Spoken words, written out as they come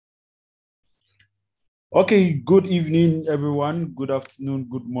Okay, good evening, everyone. Good afternoon,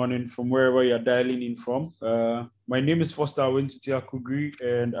 good morning from wherever you're dialing in from. My name is Foster Awentiti Akugri,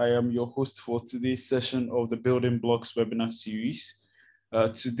 and I am your host for today's session of the Building Blocks webinar series.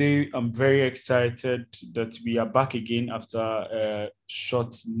 Today, I'm very excited that we are back again after a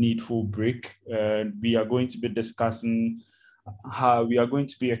short, needful break. And we are going to be discussing how we are going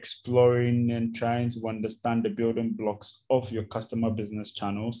to be exploring and trying to understand the building blocks of your customer business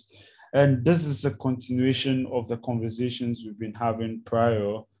channels. And this is a continuation of the conversations we've been having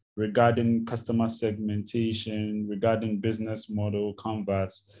prior regarding customer segmentation, regarding business model,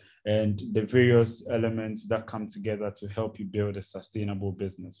 canvas, and the various elements that come together to help you build a sustainable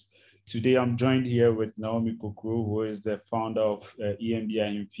business. Today, I'm joined here with Naomi Kokro, who is the founder of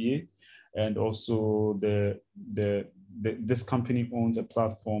EMBI Infie, and also this company owns a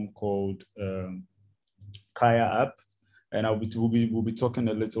platform called Kaya App, and we'll be talking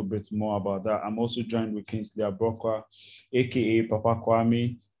a little bit more about that. I'm also joined with Kingsley Abrokwa, aka Papa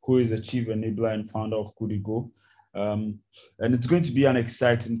Kwame, who is the chief enabler and founder of Kudigo. And it's going to be an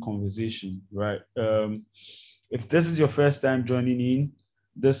exciting conversation, right? If this is your first time joining in,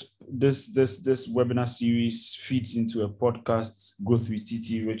 this webinar series feeds into a podcast, Growth with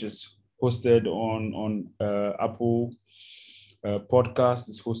TT, which is hosted on Apple podcast.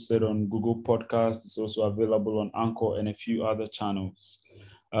 It's hosted on Google Podcast. It's also available on Anchor and a few other channels.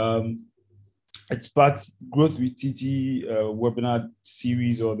 It's part Growth with TT webinar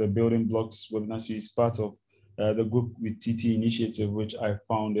series, or the Building Blocks webinar series, part of the Growth with TT initiative, which I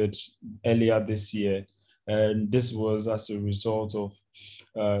founded earlier this year. And this was as a result of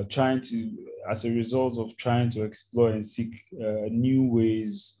trying to explore and seek new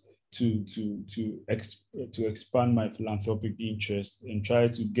ways to expand my philanthropic interest and try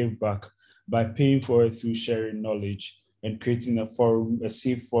to give back by paying for it through sharing knowledge and creating a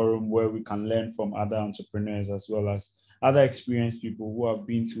safe forum where we can learn from other entrepreneurs as well as other experienced people who have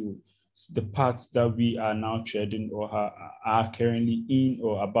been through the paths that we are now treading or are currently in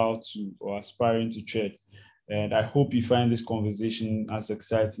or about to or aspiring to tread. And I hope you find this conversation as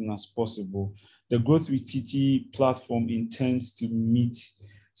exciting as possible. The Growth with TT platform intends to meet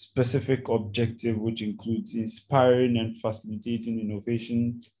specific objective, which includes inspiring and facilitating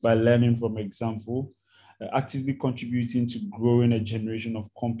innovation by learning from example, actively contributing to growing a generation of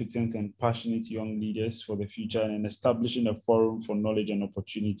competent and passionate young leaders for the future, and establishing a forum for knowledge and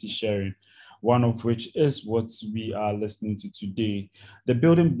opportunity sharing, one of which is what we are listening to today. The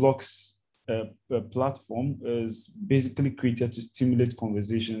Building Blocks platform is basically created to stimulate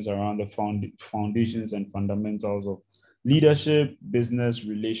conversations around the foundations and fundamentals of leadership, business,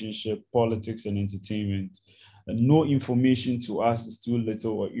 relationship, politics, and entertainment. And no information to us is too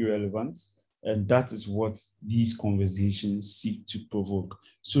little or irrelevant. And that is what these conversations seek to provoke.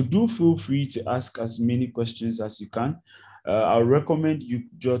 So do feel free to ask as many questions as you can. I recommend you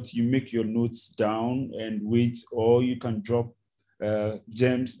make your notes down and wait, or you can drop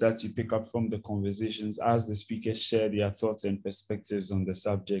gems that you pick up from the conversations as the speakers share their thoughts and perspectives on the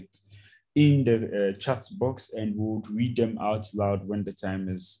subject in the chat box, and we'll read them out loud when the time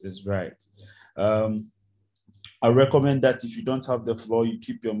is right. I recommend that if you don't have the floor, you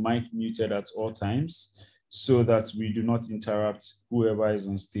keep your mic muted at all times so that we do not interrupt whoever is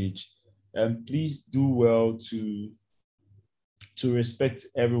on stage. And please do well to respect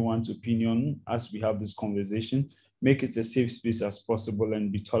everyone's opinion as we have this conversation. Make it a safe space as possible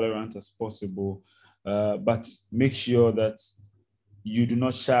and be tolerant as possible. But make sure that you do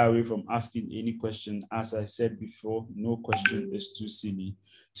not shy away from asking any question. As I said before, no question is too silly.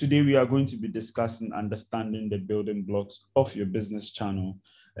 Today, we are going to be discussing understanding the building blocks of your business channel.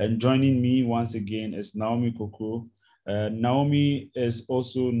 And joining me once again is Naomi Kokro. Naomi is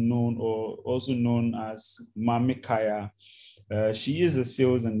also known as Mami Kaya. She is a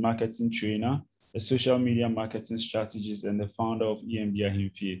sales and marketing trainer, a social media marketing strategist, and the founder of EMBI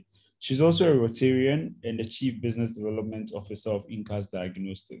Himfie. She's also a Rotarian and the Chief Business Development Officer of Incas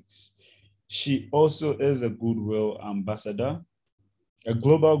Diagnostics. She also is a Goodwill Ambassador, a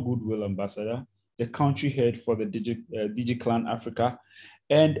Global Goodwill Ambassador, the country head for the DigiClan Africa,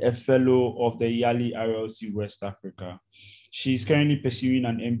 and a fellow of the Yali RLC West Africa. She's currently pursuing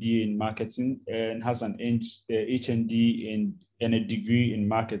an MBA in marketing and has an HND and a degree in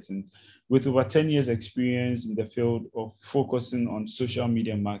marketing, with over 10 years experience in the field of focusing on social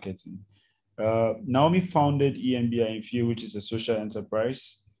media marketing. Naomi founded EMBI Infie, which is a social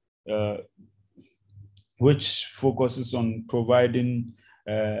enterprise, which focuses on providing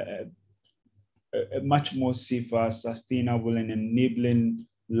a much more safer, sustainable, and enabling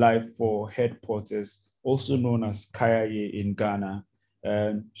life for headquarters, also known as Kaya in Ghana.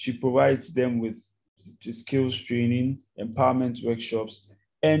 She provides them with skills training, empowerment workshops,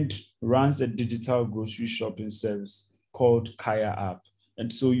 and runs a digital grocery shopping service called Kaya app.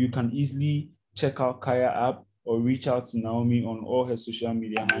 And so you can easily check out Kaya app or reach out to Naomi on all her social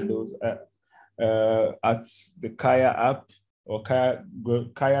media handles at the Kaya app or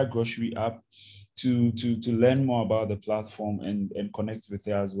Kaya grocery app to learn more about the platform and connect with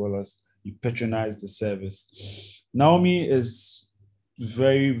her, as well as you patronize the service. Naomi is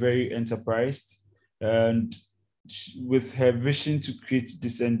very, very enterprised, and with her vision to create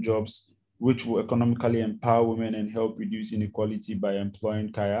decent jobs which will economically empower women and help reduce inequality by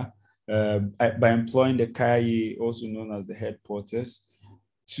employing by employing the Kaya, also known as the headquarters,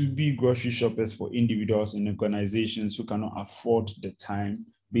 to be grocery shoppers for individuals and organizations who cannot afford the time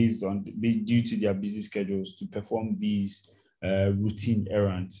due to their busy schedules to perform these routine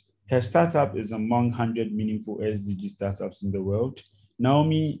errands. Her startup is among 100 meaningful SDG startups in the world.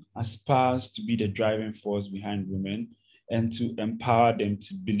 Naomi aspires to be the driving force behind women and to empower them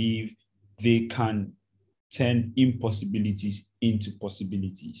to believe they can turn impossibilities into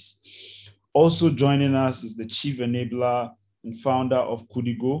possibilities. Also joining us is the chief enabler and founder of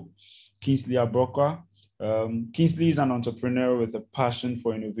Kudigo, Kingsley Abroka. Kingsley is an entrepreneur with a passion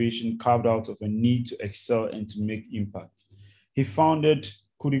for innovation carved out of a need to excel and to make impact. He founded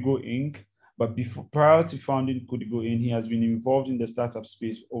Kudigo Inc., but prior to founding Kudigo Inc., he has been involved in the startup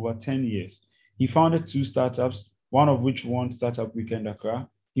space for over 10 years. He founded 2 startups, one of which won Startup Weekend Accra.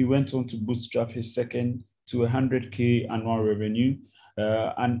 He went on to bootstrap his second to 100K annual revenue.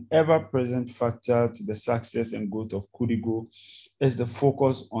 An ever-present factor to the success and growth of Kudigo is the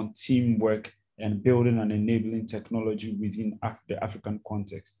focus on teamwork and building an enabling technology within the African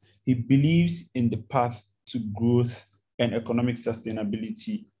context. He believes in the path to growth and economic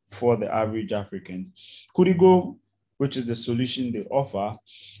sustainability for the average African. Kudigo, which is the solution they offer,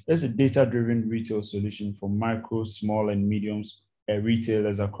 is a data-driven retail solution for micro, small, and medium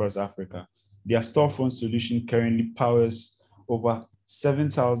retailers across Africa. Their storefront solution currently powers over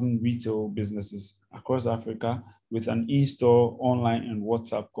 7,000 retail businesses across Africa with an in-store, online, and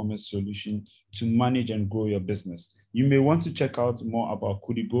WhatsApp commerce solution to manage and grow your business. You may want to check out more about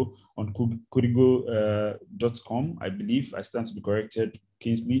Kudigo on kudigo.com, I believe. I stand to be corrected,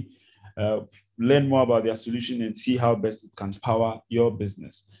 Kingsley. Learn more about their solution and see how best it can power your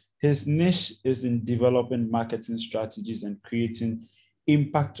business. His niche is in developing marketing strategies and creating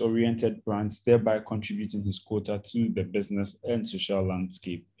impact-oriented brands, thereby contributing his quota to the business and social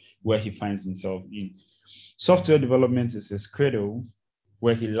landscape where he finds himself in. Software development is his credo,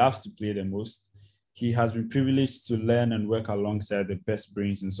 where he loves to play the most. He has been privileged to learn and work alongside the best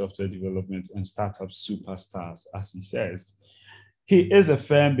brains in software development and startup superstars, as he says. He is a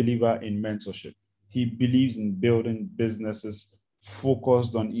firm believer in mentorship. He believes in building businesses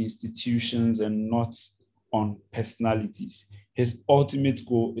focused on institutions and not on personalities. His ultimate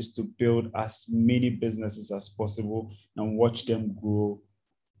goal is to build as many businesses as possible and watch them grow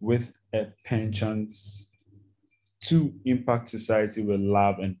with a penchant to impact society with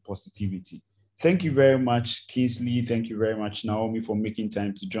love and positivity. Thank you very much, Kingsley. Thank you very much, Naomi, for making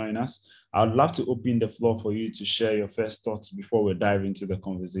time to join us. I'd love to open the floor for you to share your first thoughts before we dive into the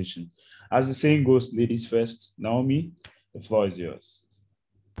conversation. As the saying goes, ladies first. Naomi, the floor is yours.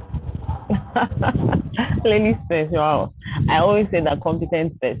 Ladies first, wow. I always say that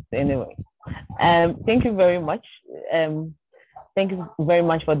competence first anyway. Thank you very much. Thank you very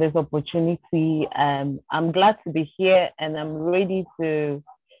much for this opportunity. I'm glad to be here and I'm ready to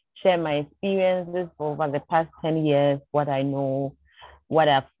share my experiences over the past 10 years, what I know, what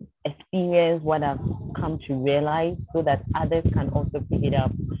I've experienced, what I've come to realize so that others can also pick it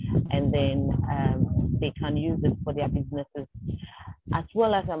up and then they can use it for their businesses. As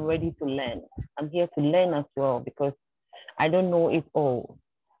well as I'm ready to learn. I'm here to learn as well because I don't know it all.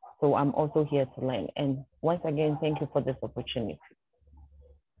 So I'm also here to learn. And once again, thank you for this opportunity.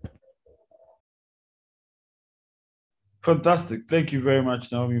 Fantastic. Thank you very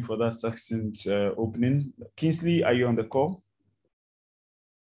much, Naomi, for that succinct opening. Kingsley, are you on the call?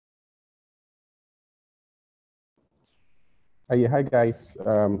 Yeah, hi guys.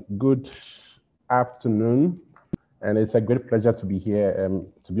 Good afternoon. And it's a great pleasure to be here,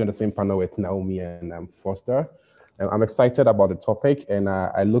 to be on the same panel with Naomi and Foster. I'm excited about the topic, and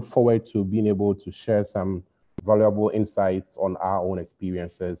I look forward to being able to share some valuable insights on our own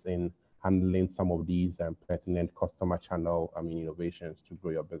experiences in handling some of these pertinent customer channel innovations to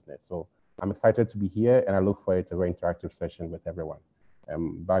grow your business. So I'm excited to be here, and I look forward to a very interactive session with everyone.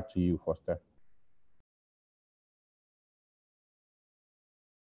 Back to you, Foster.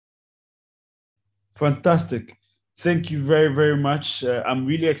 Fantastic. Thank you very, very much. I'm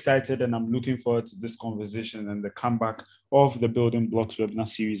really excited and I'm looking forward to this conversation and the comeback of the Building Blocks webinar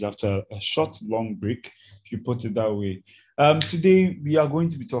series after a short, long break, if you put it that way. Today, we are going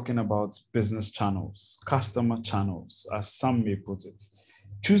to be talking about business channels, customer channels, as some may put it.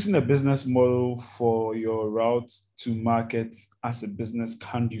 Choosing a business model for your route to market as a business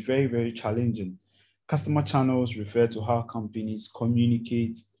can be very, very challenging. Customer channels refer to how companies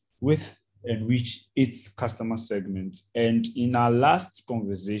communicate with and reach its customer segments. And in our last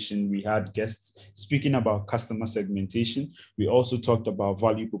conversation, we had guests speaking about customer segmentation. We also talked about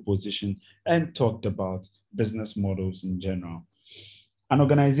value proposition and talked about business models in general. An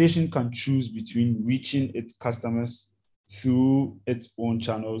organization can choose between reaching its customers through its own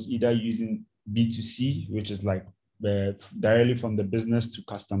channels, either using B2C, which is like directly from the business to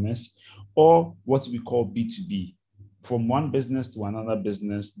customers, or what we call B2B, from one business to another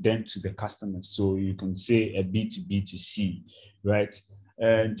business, then to the customers. So you can say a B2B to C, right?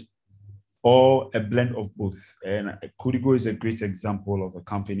 And or a blend of both. And Codigo is a great example of a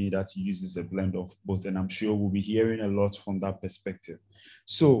company that uses a blend of both. And I'm sure we'll be hearing a lot from that perspective.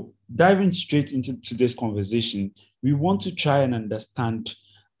 So diving straight into today's conversation, we want to try and understand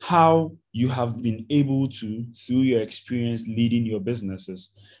how you have been able to, through your experience leading your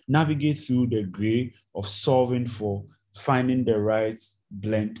businesses, navigate through the gray of solving for finding the right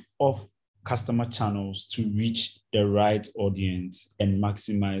blend of customer channels to reach the right audience and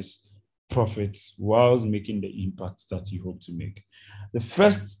maximize profits whilst making the impact that you hope to make. The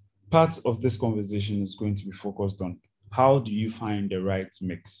first part of this conversation is going to be focused on how do you find the right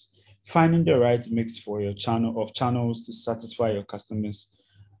mix? Finding the right mix for your channels to satisfy your customers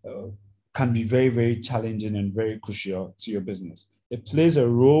can be very, very challenging and very crucial to your business. It plays a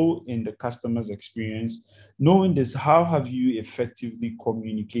role in the customer's experience. Knowing this, how have you effectively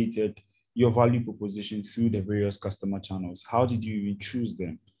communicated your value proposition through the various customer channels? How did you even choose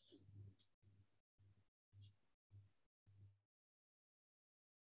them?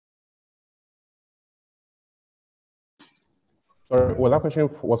 Sorry, was that question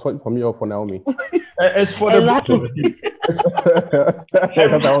was for me or for Naomi? It's for the both of you.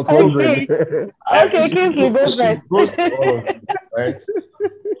 Because I was wondering. Okay, Kingsley, goes to all of you, right?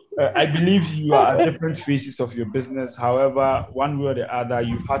 I believe you are at different phases of your business. However, one way or the other,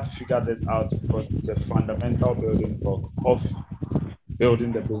 you've had to figure this out because it's a fundamental building block of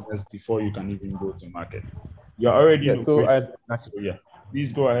building the business before you can even go to market. You're already Yeah, so yeah,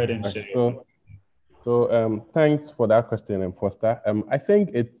 please go ahead and share. So thanks for that question, Foster. I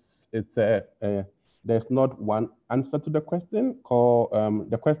think there's not one answer to the question.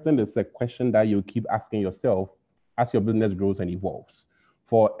 The question is a question that you keep asking yourself as your business grows and evolves.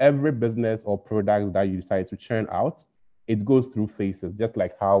 For every business or product that you decide to churn out, it goes through phases, just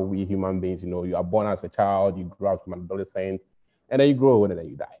like how we human beings, you are born as a child, you grow up from an adolescent, and then you grow and then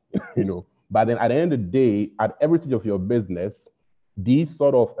you die, But then at the end of the day, at every stage of your business, these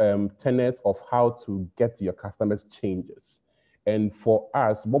sort of tenets of how to get to your customers changes. And for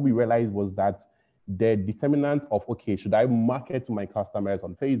us, what we realized was that the determinant of, okay, should I market to my customers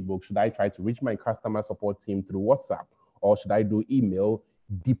on Facebook? Should I try to reach my customer support team through WhatsApp? Or should I do email?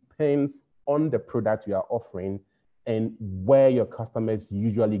 Depends on the product you are offering and where your customers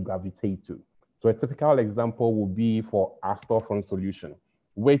usually gravitate to. So a typical example would be for our storefront solution,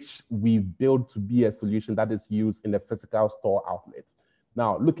 which we built to be a solution that is used in the physical store outlets.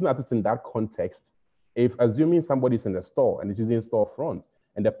 Now, looking at it in that context, if assuming somebody's in the store and is using storefront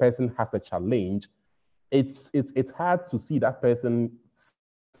and the person has a challenge, it's hard to see that person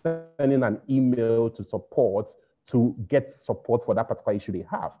sending an email to support to get support for that particular issue they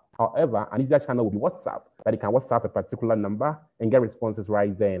have. However, an easier channel will be WhatsApp, that you can WhatsApp a particular number and get responses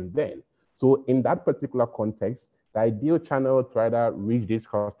right there and then. So in that particular context, the ideal channel to either reach these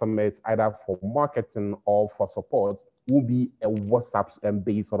customers, either for marketing or for support, will be a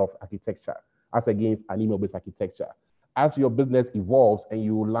WhatsApp-based sort of architecture, as against an email-based architecture. As your business evolves and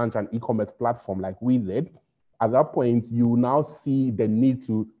you launch an e-commerce platform like we did, at that point, you now see the need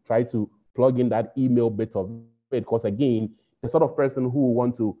to try to plug in that email bit of it, because again, the sort of person who will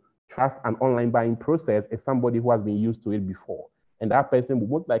want to trust an online buying process is somebody who has been used to it before. And that person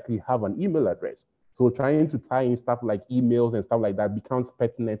will most likely have an email address. So trying to tie in stuff like emails and stuff like that becomes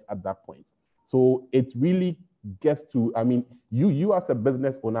pertinent at that point. So it really gets to, you as a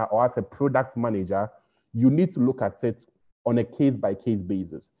business owner or as a product manager, you need to look at it on a case-by-case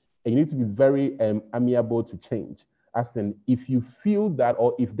basis. And you need to be very amiable to change. As in, if you feel that,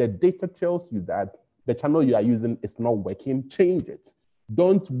 or if the data tells you that the channel you are using is not working, change it.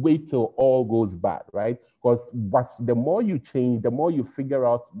 Don't wait till all goes bad, right? Because the more you change, the more you figure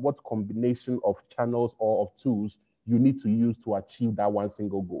out what combination of channels or of tools you need to use to achieve that one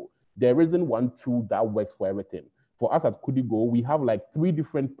single goal. There isn't one tool that works for everything. For us at Kudigo, we have like 3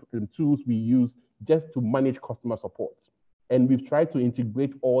 different tools we use just to manage customer support. And we've tried to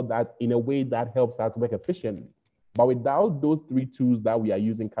integrate all that in a way that helps us work efficiently. But without those 3 tools that we are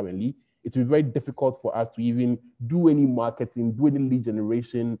using currently, it's very difficult for us to even do any marketing, do any lead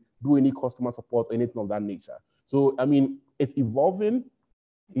generation, do any customer support, anything of that nature. So, I mean, it's evolving.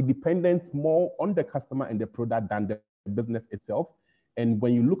 It depends more on the customer and the product than the business itself. And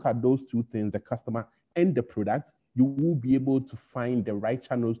when you look at those 2 things, the customer and the product, you will be able to find the right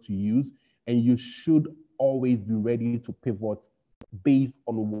channels to use, and you should always be ready to pivot based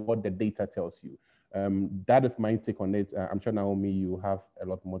on what the data tells you. That is my take on it. I'm sure, Naomi, you have a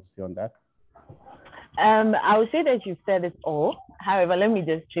lot more to say on that. I would say that you said it all. However, let me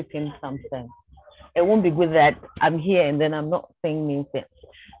just chip in something. It won't be good that I'm here and then I'm not saying anything.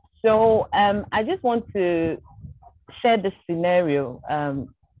 So I just want to share the scenario,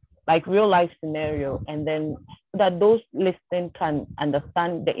 like real life scenario, and then so that those listening can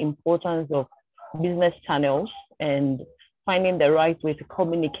understand the importance of business channels and finding the right way to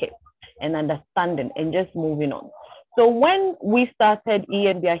communicate and understanding and just moving on. So when we started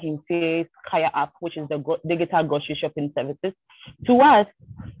EMBI Himse's Kaya app, which is the digital grocery shopping services, to us,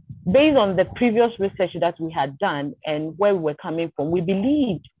 based on the previous research that we had done and where we were coming from, we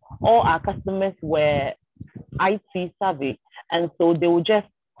believed all our customers were IT savvy, and so they would just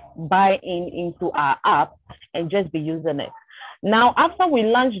buy into our app and just be using it. Now, after we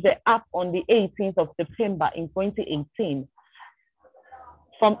launched the app on the 18th of September in 2018,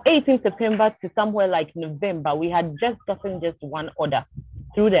 from 18th September to somewhere like November, we had just gotten just 1 order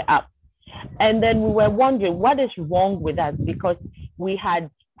through the app. And then we were wondering what is wrong with us, because we had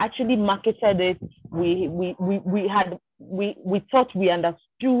actually marketed it. We thought we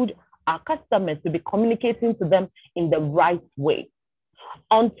understood our customers to be communicating to them in the right way.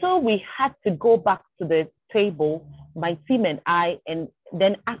 Until we had to go back to the table, my team and I, and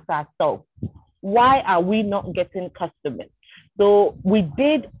then ask ourselves, why are we not getting customers? So we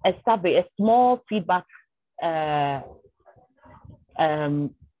did a survey, a small feedback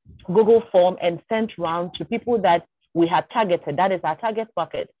Google form, and sent around to people that we had targeted, that is our target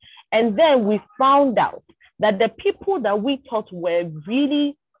bucket. And then we found out that the people that we thought were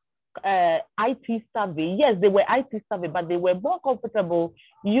really IT savvy, yes, they were IT savvy, but they were more comfortable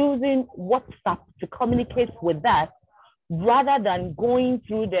using WhatsApp to communicate with us rather than going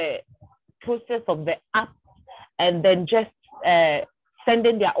through the process of the app and then just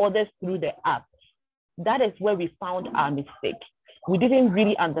sending their orders through the app. That is where we found our mistake. We didn't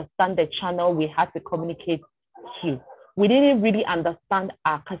really understand the channel we had to communicate to. We didn't really understand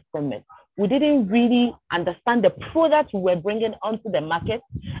our customers. We didn't really understand the product we were bringing onto the market.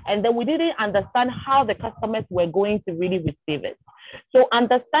 And then we didn't understand how the customers were going to really receive it. So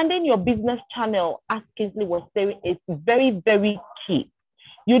understanding your business channel, as Kingsley was saying, is very, very key.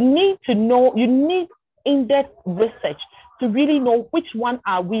 You need to know, you need in-depth research to really know which one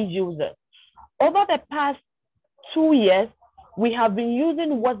are we using. Over the past 2 years, we have been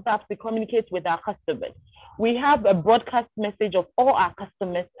using WhatsApp to communicate with our customers. We have a broadcast message of all our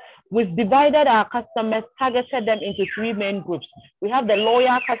customers. We've divided our customers, targeted them into 3 main groups. We have the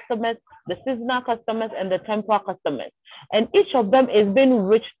loyal customers, the seasonal customers, and the temporary customers. And each of them is being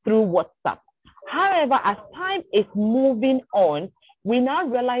reached through WhatsApp. However, as time is moving on, we now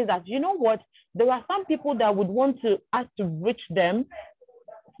realize that, you know what, there are some people that would want us to reach them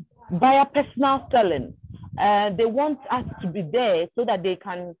via personal selling. They want us to be there so that they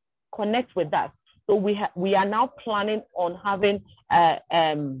can connect with us. So we are now planning on having,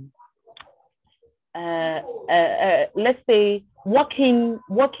 let's say, working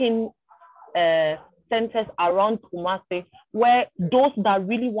centers around Kumasi, where those that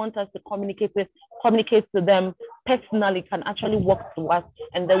really want us to communicate to them personally can actually work to us,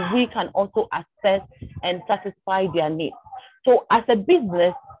 and then we can also assess and satisfy their needs. So as a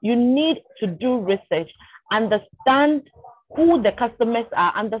business, you need to do research, understand who the customers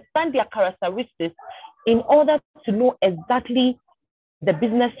are, understand their characteristics in order to know exactly the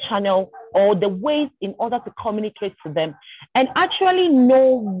business channel or the ways in order to communicate to them, and actually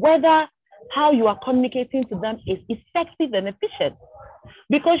know whether how you are communicating to them is effective and efficient.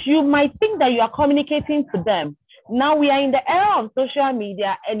 Because you might think that you are communicating to them. Now we are in the era of social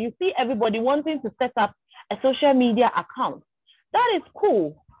media, and you see everybody wanting to set up a social media account. That is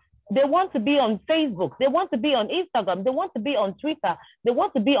cool. They want to be on Facebook, they want to be on Instagram, they want to be on Twitter, they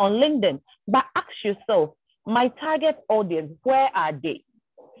want to be on LinkedIn. But ask yourself, my target audience, where are they?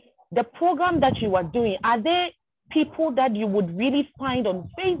 The program that you are doing, are they people that you would really find on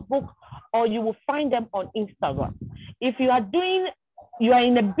Facebook, or you will find them on Instagram? If you are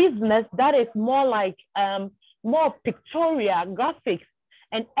in a business that is more like more pictorial, graphics,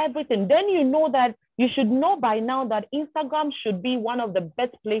 and everything, then you know that you should know by now that Instagram should be one of the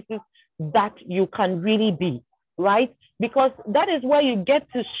best places that you can really be, right? Because that is where you get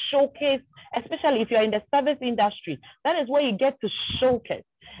to showcase, especially if you're in the service industry, that is where you get to showcase.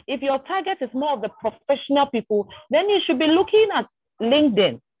 If your target is more of the professional people, then you should be looking at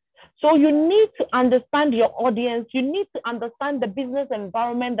LinkedIn. So you need to understand your audience. You need to understand the business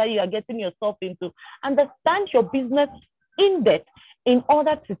environment that you are getting yourself into. Understand your business in depth in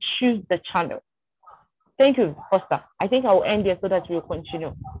order to choose the channel. Thank you, Foster. I think I will end here so that we'll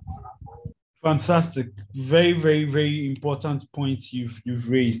continue. Fantastic. Very, very, very important points you've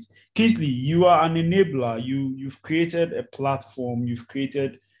raised. Kingsley, you are an enabler. You've created a platform, you've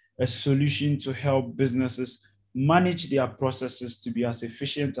created a solution to help businesses manage their processes to be as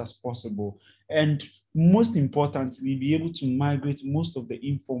efficient as possible. And most importantly, be able to migrate most of the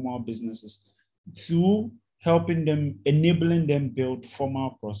informal businesses through helping them, enabling them build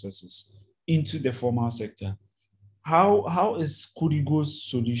formal processes into the formal sector. How is Kudigo's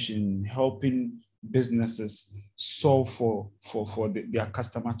solution helping businesses solve for their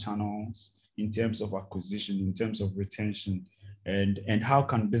customer channels in terms of acquisition, in terms of retention, and how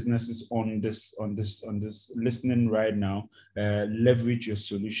can businesses on this listening right now leverage your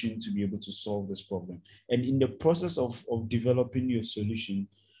solution to be able to solve this problem? And in the process of developing your solution,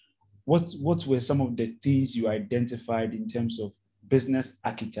 what were some of the things you identified in terms of business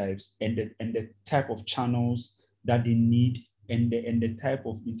archetypes and the type of channels that they need and the type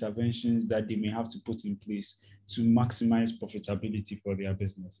of interventions that they may have to put in place to maximize profitability for their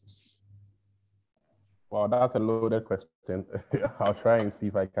businesses? Well, that's a loaded question. I'll try and see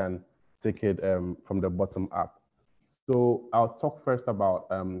if I can take it from the bottom up. So I'll talk first about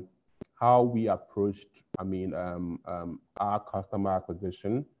how we approached, our customer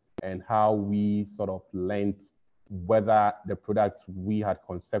acquisition and how we sort of learned whether the product we had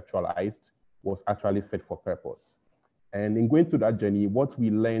conceptualized was actually fit for purpose. And in going through that journey, what we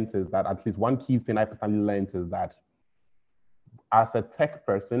learned is that, at least one key thing I personally learned, is that as a tech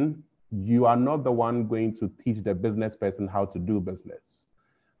person, you are not the one going to teach the business person how to do business.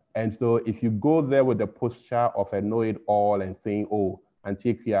 And so if you go there with the posture of a know-it-all and saying, oh,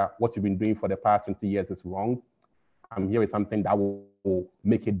 Antioquia, what you've been doing for the past 20 years is wrong, I'm here with something that will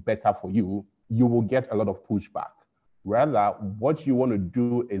make it better for you, you will get a lot of pushback. Rather, what you want to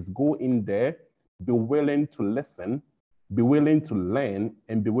do is go in there, be willing to listen, be willing to learn,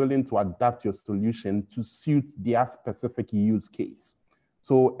 and be willing to adapt your solution to suit their specific use case.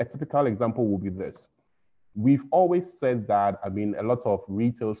 So a typical example will be this. We've always said that, a lot of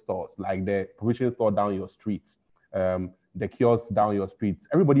retail stores, like the provision store down your street, the kiosk down your street,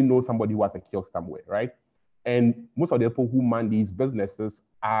 everybody knows somebody who has a kiosk somewhere, right? And most of the people who man these businesses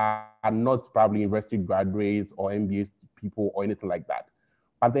are not probably university graduates or MBA people or anything like that.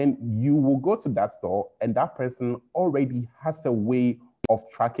 But then you will go to that store and that person already has a way of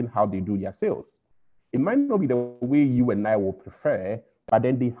tracking how they do their sales. It might not be the way you and I will prefer, but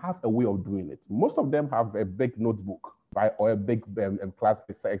then they have a way of doing it. Most of them have a big notebook, right, or a big class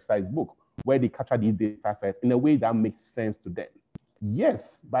exercise book where they capture these data sets in a way that makes sense to them.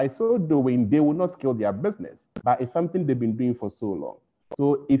 Yes, by so doing, they will not scale their business, but it's something they've been doing for so long.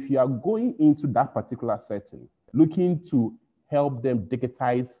 So if you are going into that particular setting, looking to help them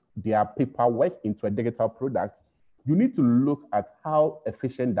digitize their paperwork into a digital product, you need to look at how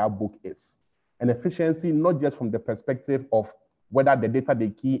efficient that book is. And efficiency, not just from the perspective of whether the data they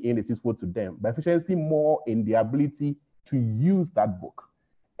key in is useful to them, but efficiency more in the ability to use that book.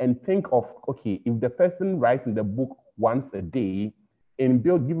 And think of, okay, if the person writes in the book once a day, and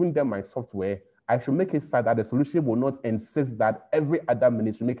giving them my software, I should make it so that the solution will not insist that every other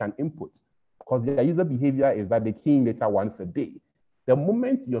minute should make an input, because their user behavior is that they key in data once a day. The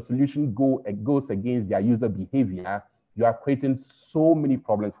moment your solution goes against their user behavior, you are creating so many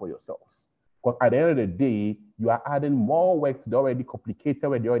problems for yourselves. Because at the end of the day, you are adding more work to the already complicated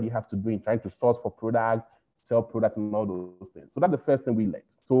work they already have to do in trying to source for products, sell products, and all those things. So that's the first thing we learned.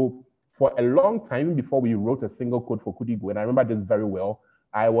 So for a long time, before we wrote a single code for Kudigo, and I remember this very well,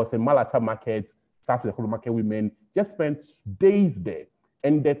 I was in Malata Market, started with the market women, just spent days there.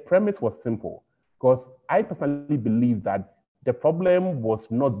 And the premise was simple, because I personally believe that the problem was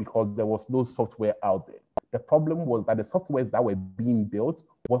not because there was no software out there. The problem was that the softwares that were being built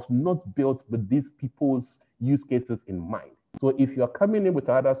was not built with these people's use cases in mind. So if you're coming in with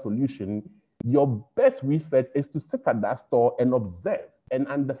another solution, your best research is to sit at that store and observe and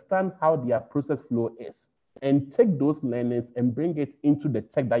understand how their process flow is, and take those learnings and bring it into the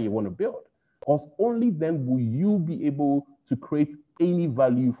tech that you want to build. because only then will you be able to create any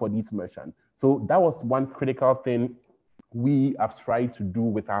value for these merchants. So that was one critical thing we have tried to do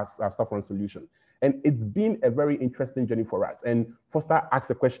with our Storefront solution. And it's been a very interesting journey for us. And Foster asked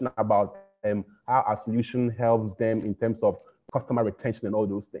a question about how our solution helps them in terms of customer retention and all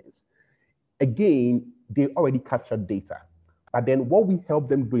those things. Again, they already captured data. But then what we help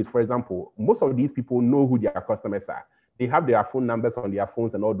them do is, for example, most of these people know who their customers are. They have their phone numbers on their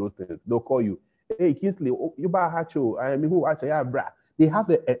phones and all those things. They'll call you, hey, Kingsley, you buy Hacho, I mean, who actually, yeah, brah. They have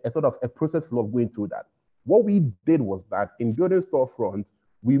a sort of a process flow of going through that. What we did was that in building Storefront,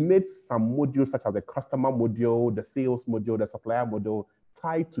 we made some modules such as the customer module, the sales module, the supplier module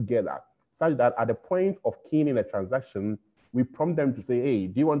tied together, such that at the point of keying in a transaction, we prompt them to say, hey,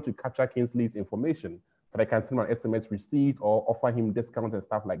 do you want to capture Kingsley's information so they can send an SMS receipt or offer him discounts and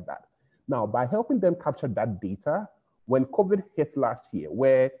stuff like that? Now, by helping them capture that data, when COVID hit last year,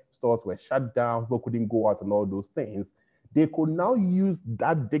 where stores were shut down, people couldn't go out and all those things, they could now use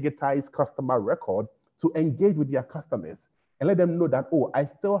that digitized customer record to engage with their customers and let them know that, oh, I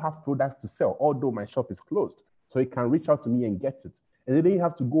still have products to sell, although my shop is closed. So you can reach out to me and get it. And they didn't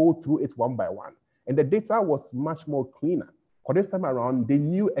have to go through it one by one. And the data was much more cleaner. For this time around, they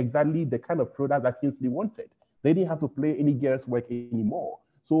knew exactly the kind of product that Kingsley wanted. They didn't have to play any guesswork anymore.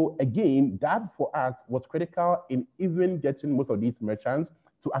 So again, that for us was critical in even getting most of these merchants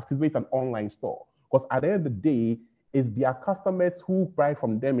to activate an online store. Because at the end of the day, it's their customers who buy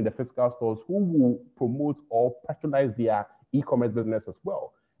from them in the physical stores who will promote or patronize their e-commerce business as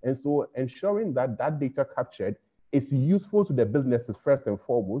well. And so ensuring that that data captured is useful to the businesses first and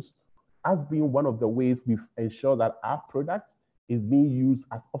foremost, as being one of the ways we've ensured that our product is being used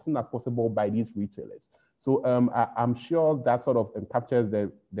as often as possible by these retailers. So I'm sure that sort of captures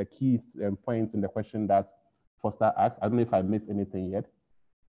the key points in the question that Foster asked. I don't know if I missed anything yet.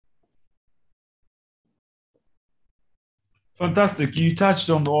 Fantastic. You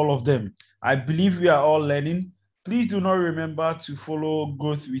touched on all of them. I believe we are all learning. Please do not remember to follow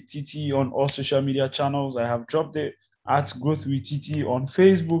Growth with TT on all social media channels. I have dropped it at Growth with TT on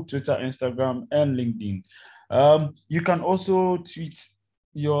Facebook, Twitter, Instagram, and LinkedIn. You can also tweet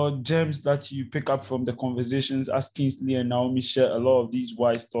your gems that you pick up from the conversations, as Kingsley and Naomi share a lot of these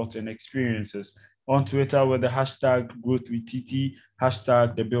wise thoughts and experiences on Twitter with the hashtag Growth with TT,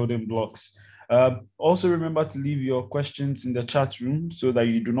 hashtag the building blocks. Also remember to leave your questions in the chat room so that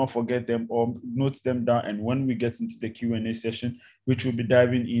you do not forget them or note them down. And when we get into the Q&A session, which we'll be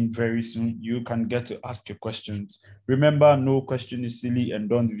diving in very soon, you can get to ask your questions. Remember, no question is silly, and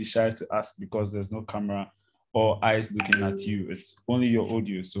don't be shy to ask because there's no camera or eyes looking at you. It's only your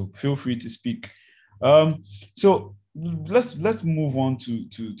audio, so feel free to speak. So let's move on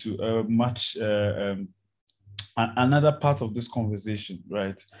to much another part of this conversation,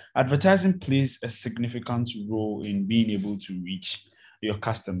 right? Advertising plays a significant role in being able to reach your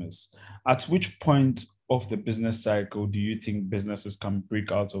customers. At which point of the business cycle do you think businesses can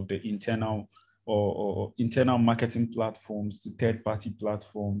break out of the internal or internal marketing platforms to third-party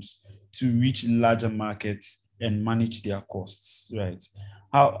platforms to reach larger markets and manage their costs, right?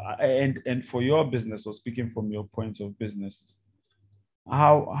 How and for your business, or speaking from your point of businesses,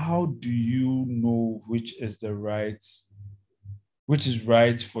 how do you know which is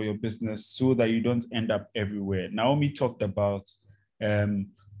right for your business so that you don't end up everywhere? Naomi talked about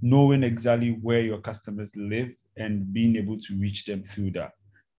knowing exactly where your customers live and being able to reach them through that.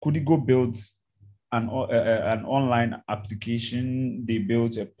 Could you go build an online application? They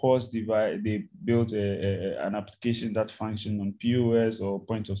built a POS device. They built an application that functions on POS or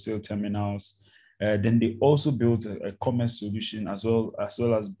point of sale terminals. Then they also built a commerce solution as well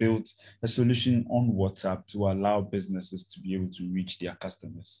as built a solution on WhatsApp to allow businesses to be able to reach their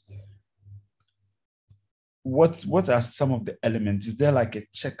customers. What are some of the elements? Is there like a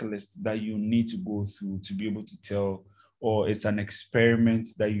checklist that you need to go through to be able to tell, or it's an experiment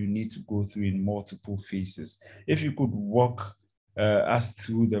that you need to go through in multiple phases? If you could walk us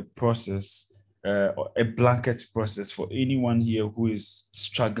through the process, a blanket process for anyone here who is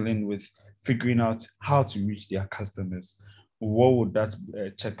struggling with figuring out how to reach their customers, what would that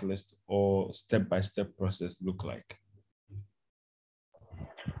checklist or step-by-step process look like?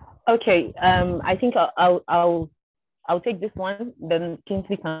 Okay, I think I'll take this one, then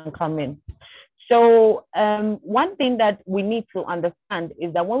Kingsley can come in. So one thing that we need to understand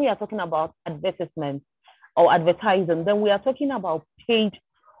is that when we are talking about advertisement or advertising, then we are talking about paid.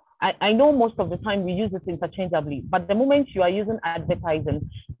 I know most of the time we use it interchangeably, but the moment you are using advertising,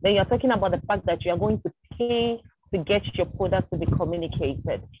 then you're talking about the fact that you are going to pay to get your product to be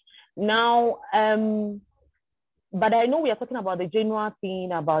communicated. Now, but I know we are talking about the general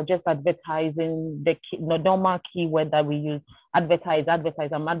thing about just advertising, the normal keyword that we use, advertise.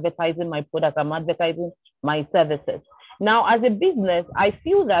 I'm advertising my product, I'm advertising my services. Now, as a business, I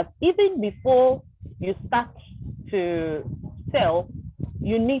feel that even before you start to sell,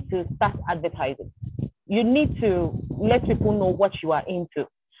 you need to start advertising. You need to let people know what you are into.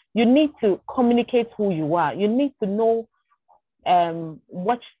 You need to communicate who you are. You need to know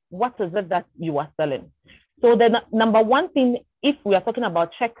what is it that you are selling. So the number one thing, if we are talking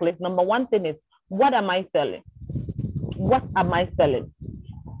about checklist, number one thing is, what am I selling? What am I selling?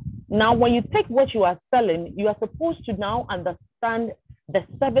 Now, when you take what you are selling, you are supposed to now understand the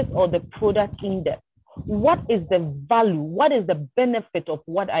service or the product in depth. What is the value? What is the benefit of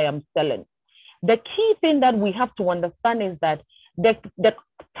what I am selling? The key thing that we have to understand is that the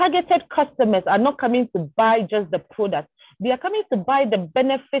targeted customers are not coming to buy just the product. They are coming to buy the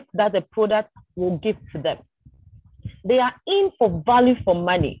benefits that the product will give to them. They are in for value for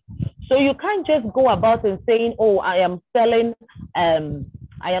money. So you can't just go about and saying, oh, I am selling,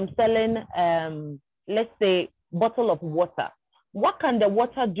 let's say, bottle of water. What can the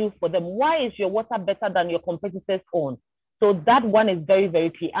water do for them? Why is your water better than your competitors' own? So that one is very, very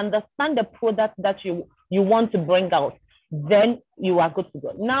key. Understand the product that you want to bring out. Then you are good to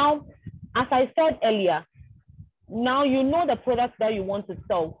go. Now, as I said earlier, now you know the products that you want to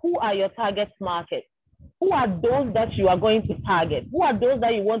sell. Who are your target market? Who are those that you are going to target? Who are those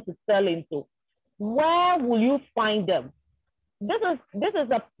that you want to sell into? Where will you find them? This is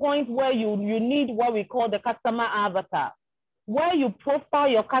a point where you need what we call the customer avatar, where you profile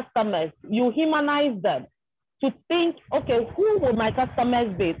your customers, you humanize them to think, okay, who will my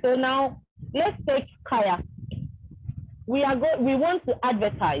customers be? So now let's take Kaya. We want to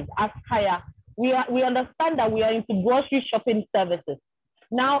advertise as Kaya. We understand that we are into grocery shopping services.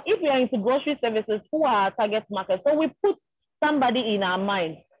 Now, if we are into grocery services, who are our target market? So we put somebody in our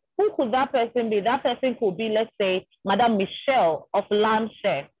mind. Who could that person be? That person could be, let's say, Madame Michelle of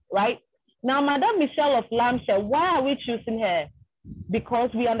Lampshire, right? Now, Madame Michelle of Lampshire, why are we choosing her?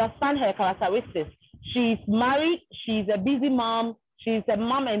 Because we understand her characteristics. She's married, she's a busy mom, she's a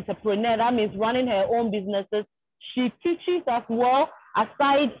mom entrepreneur, that means running her own businesses. She teaches as well.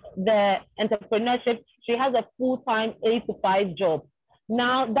 Aside the entrepreneurship, she has a full-time 8 to 5 job.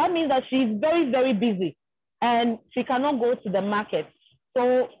 Now, that means that she's very, very busy and she cannot go to the market.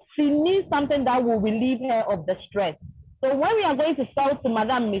 So she needs something that will relieve her of the stress. So when we are going to sell to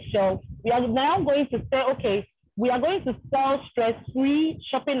Madame Michelle, we are now going to say, okay, we are going to sell stress-free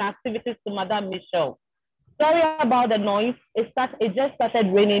shopping activities to Madame Michelle. Sorry about the noise. It just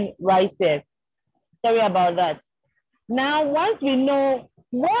started raining right there. Sorry about that. Now, once we know,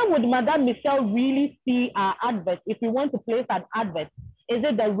 where would Madame Michelle really see our advert if we want to place an advert? Is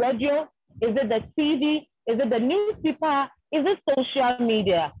it the radio? Is it the TV? Is it the newspaper? Is it social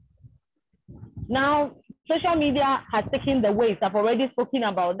media? Now, social media has taken the weight. I've already spoken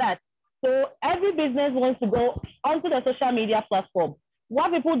about that. So every business wants to go onto the social media platform.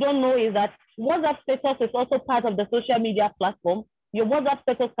 What people don't know is that WhatsApp status is also part of the social media platform. Your WhatsApp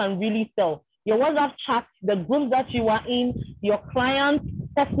status can really sell. Your WhatsApp chat, the groups that you are in, your clients,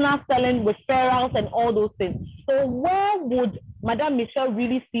 personal selling, referrals, and all those things. So where would Madame Michelle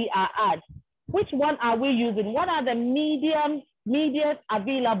really see our ads? Which one are we using? What are the medias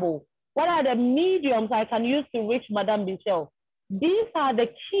available? What are the mediums I can use to reach Madame Michelle? These are the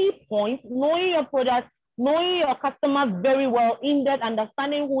key points: knowing your product, knowing your customers very well, in depth,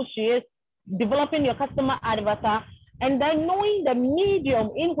 understanding who she is, developing your customer avatar, and then knowing the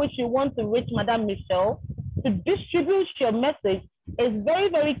medium in which you want to reach Madame Michelle to distribute your message is very,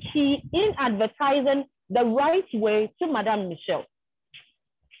 very key in advertising the right way to Madame Michelle.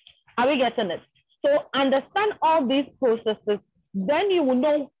 Are we getting it? So understand all these processes, then you will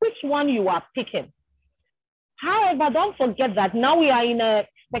know which one you are picking. However, don't forget that now we are in a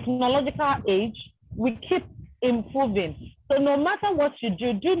technological age, we keep improving. So no matter what you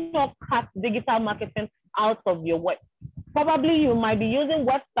do, do not cut digital marketing out of your work. Probably you might be using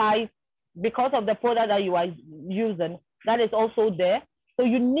websites because of the product that you are using. That is also there. So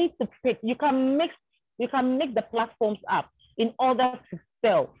you need to pick. You can mix the platforms up in order to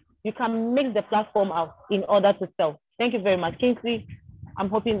sell. You can mix the platform up in order to sell. Thank you very much. Kingsley, I'm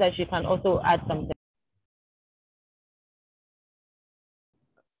hoping that you can also add something.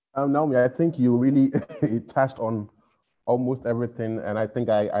 Naomi, I think you really touched on almost everything, and I think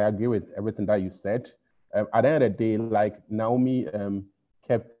I agree with everything that you said. At the end of the day, like Naomi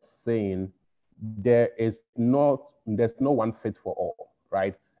kept saying, there's no one fit for all,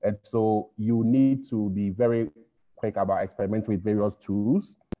 right? And so you need to be very quick about experimenting with various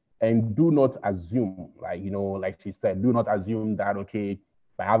tools And do not assume, like she said, do not assume that, okay,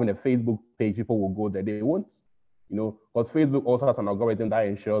 by having a Facebook page, people will go there. They won't, because Facebook also has an algorithm that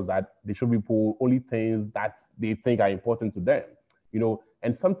ensures that they show people only things that they think are important to them,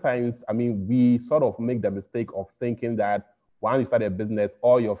 And sometimes, we sort of make the mistake of thinking that once you start a business,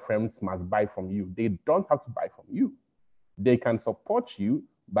 all your friends must buy from you. They don't have to buy from you. They can support you,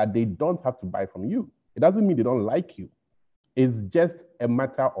 but they don't have to buy from you. It doesn't mean they don't like you. It's just a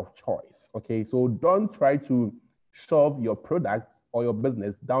matter of choice, okay? So don't try to shove your product or your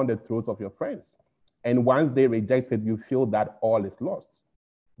business down the throats of your friends. And once they reject it, you feel that all is lost.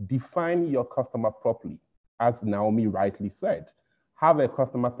 Define your customer properly, as Naomi rightly said. Have a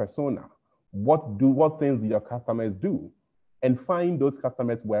customer persona. What things do your customers do? And find those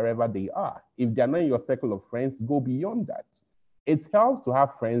customers wherever they are. If they're not in your circle of friends, go beyond that. It helps to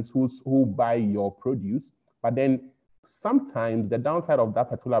have friends who buy your produce, but then sometimes the downside of that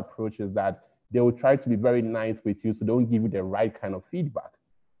particular approach is that they will try to be very nice with you, so they don't give you the right kind of feedback.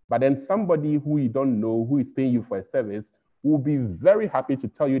 But then somebody who you don't know, who is paying you for a service, will be very happy to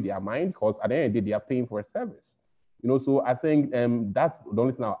tell you their mind, because at the end of the day, they are paying for a service. So I think that's the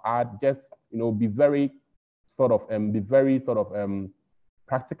only thing I'll add. Just be very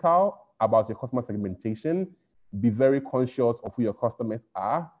practical about your customer segmentation. Be very conscious of who your customers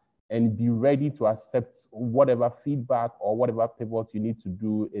are, and be ready to accept whatever feedback or whatever pivot you need to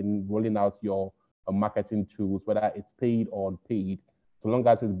do in rolling out your marketing tools, whether it's paid or unpaid. So long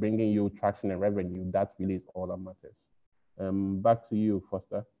as it's bringing you traction and revenue, that really is all that matters. Back to you,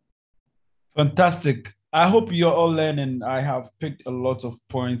 Foster. Fantastic. I hope you're all learning. I have picked a lot of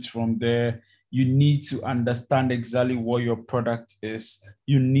points from there. You need to understand exactly what your product is.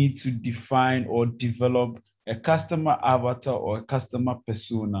 You need to define or develop a customer avatar or a customer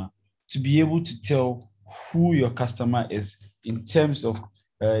persona to be able to tell who your customer is in terms of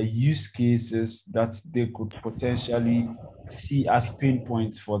use cases that they could potentially see as pain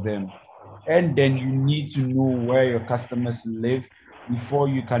points for them. And then you need to know where your customers live before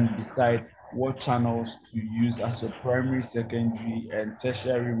you can decide what channels to use as your primary, secondary, and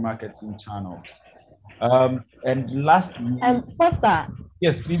tertiary marketing channels. And lastly, Foster,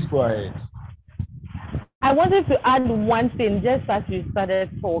 yes, please go ahead. I wanted to add one thing just as you started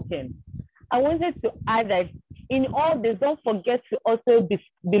talking. I wanted to add that in all this, don't forget to also be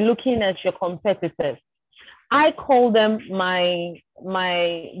looking at your competitors. I call them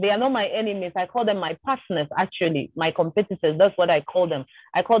they are not my enemies. I call them my partners, actually, my competitors. That's what I call them.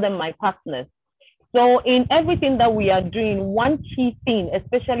 I call them my partners. So in everything that we are doing, one key thing,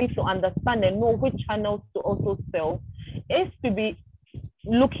 especially to understand and know which channels to also sell, is to be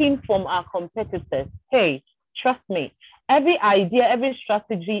looking from our competitors. Hey, trust me, every idea, every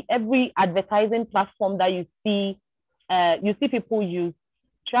strategy, every advertising platform that you see people use,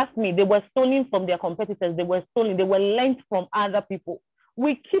 trust me, they were stolen from their competitors. They were lent from other people.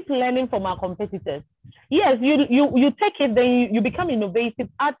 We keep learning from our competitors. Yes, you take it, then you become innovative,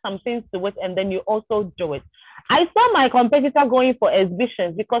 add some things to it, and then you also do it. I saw my competitor going for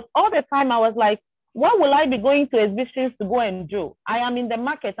exhibitions, because all the time I was like, what will I be going to exhibitions to go and do? I am in the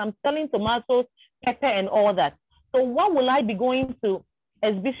market. I'm selling tomatoes, pepper, and all that. So what will I be going to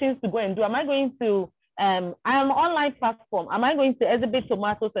exhibitions to go and do? Am I going to, I am an online platform. Am I going to exhibit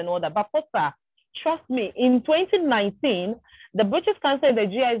tomatoes and all that? But Foster, trust me, in 2019, the British Council and the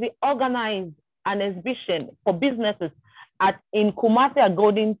GIZ organized an exhibition for businesses in Kumasi at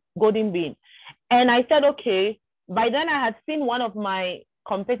Golden Bean. And I said, okay, by then I had seen one of my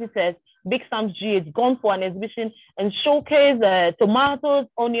competitors, Big Sam's GH, gone for an exhibition and showcase tomatoes,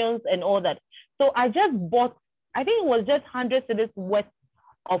 onions, and all that. So I just bought, I think it was just 100 cedis worth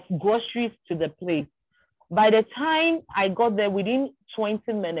of groceries to the place. By the time I got there, within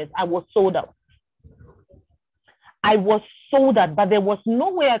 20 minutes, I was sold out. I was sold out, but there was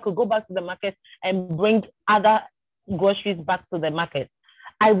no way I could go back to the market and bring other groceries back to the market.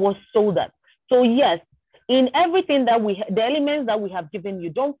 I was sold out. So yes, in everything that the elements that we have given you,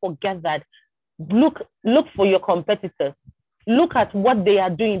 don't forget that. Look for your competitors. Look at what they are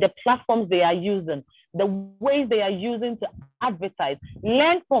doing, the platforms they are using, the ways they are using to advertise.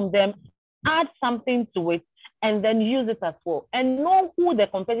 Learn from them, add something to it, and then use it as well. And know who the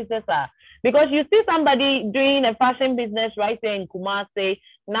competitors are. Because you see somebody doing a fashion business right there in Kumasi,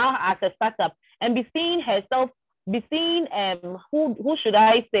 now as a startup, and be seeing who should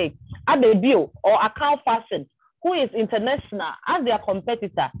I say, Abebio or Akao Fashion, who is international, as their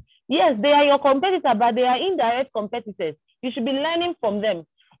competitor. Yes, they are your competitor, but they are indirect competitors. You should be learning from them.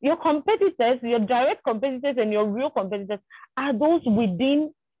 Your competitors, your direct competitors and your real competitors are those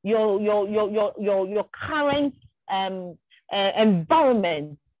within your current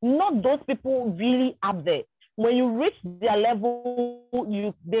environment. not those people really up there. When you reach their level,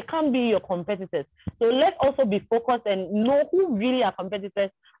 they can't be your competitors. So let's also be focused and know who really our competitors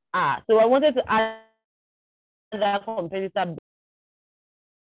are. So I wanted to add that competitor.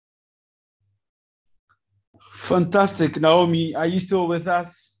 Fantastic. Naomi, are you still with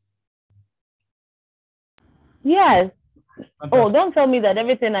us? Yes. Fantastic. Oh, don't tell me that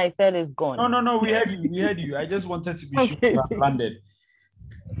everything I said is gone. No, we heard you. We heard you. I just wanted to be sure Okay. you have landed.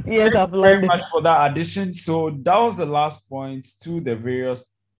 Yes, I've Thank you very landed. much for that addition. So that was the last point to the various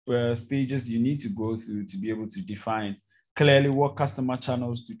stages you need to go through to be able to define clearly what customer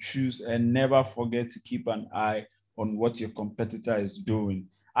channels to choose, and never forget to keep an eye on what your competitor is doing.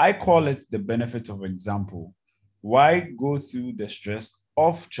 I call it the benefit of example. Why go through the stress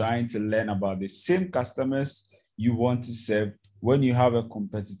of trying to learn about the same customers you want to serve when you have a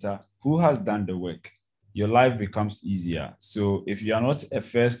competitor who has done the work? Your life becomes easier. So if you are not a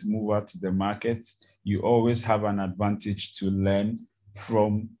first mover to the market, you always have an advantage to learn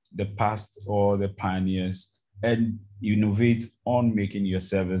from the past or the pioneers and innovate on making your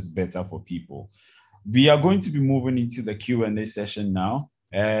service better for people. We are going to be moving into the Q&A session now,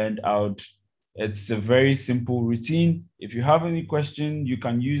 and it's a very simple routine. If you have any question, you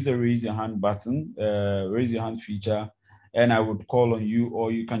can use the raise your hand button, raise your hand feature, and I would call on you,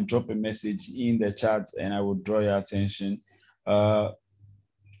 or you can drop a message in the chat and I would draw your attention. So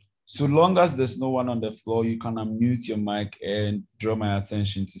long as there's no one on the floor, you can unmute your mic and draw my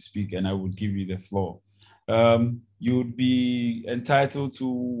attention to speak, and I would give you the floor. You would be entitled to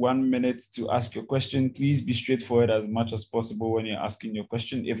 1 minute to ask your question. Please be straightforward as much as possible when you're asking your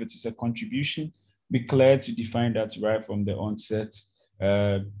question. If it is a contribution, be clear to define that right from the onset.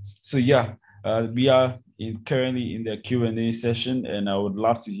 We are currently in the Q&A session, and I would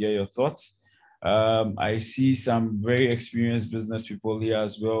love to hear your thoughts. I see some very experienced business people here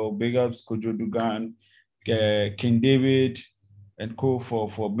as well. Big ups, Kojo Dugan, King David, and Co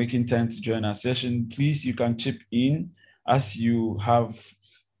for making time to join our session. Please, you can chip in as you have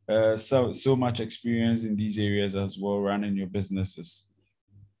so much experience in these areas as well, running your businesses.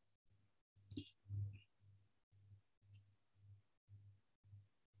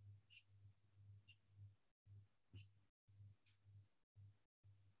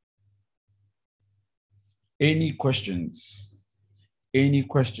 Any questions? Any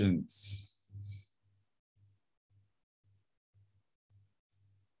questions?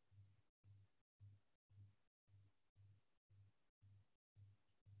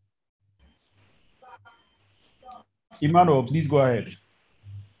 Emmanuel, please go ahead.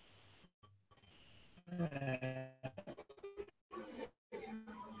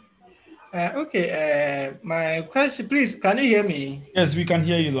 My question, please, can you hear me? Yes, we can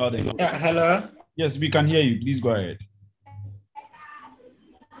hear you loud and clear. Yeah, hello? Yes, we can hear you. Please go ahead.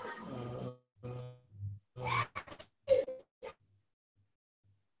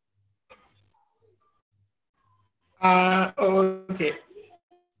 Okay.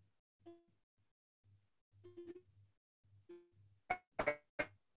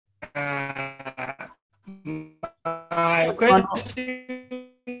 My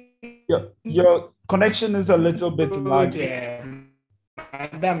question. Your connection is a little bit laggy.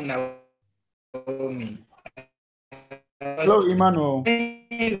 Madam Naomi. Hello, Emmanuel.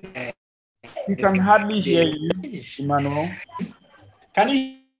 We can hardly hear you, Emmanuel. Can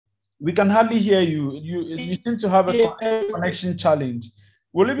you? We can hardly hear you. You seem to have a connection challenge.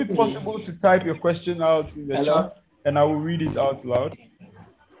 Will it be possible to type your question out in the chat and I will read it out loud?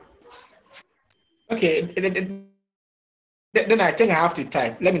 Okay, then I think I have to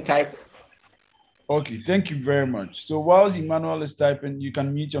type. Let me type. Okay, thank you very much. So whilst Emmanuel is typing, you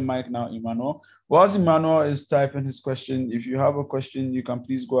can mute your mic now, Emmanuel. Whilst Emmanuel is typing his question, if you have a question, you can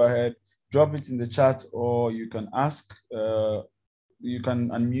please go ahead, drop it in the chat, or you can ask. You can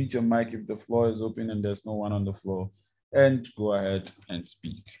unmute your mic if the floor is open and there's no one on the floor, and go ahead and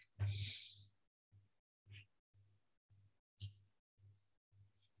speak.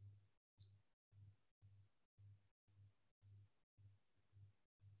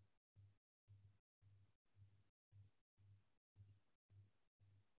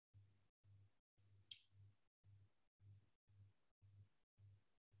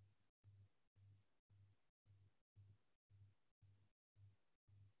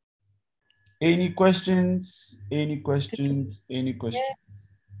 Any questions? Any questions? Any questions?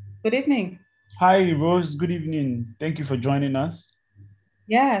 Good evening. Hi, Rose. Good evening. Thank you for joining us.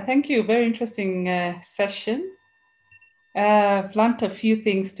 Yeah, thank you. Very interesting session. I've learned a few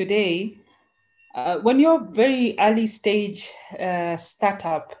things today. When you're very early stage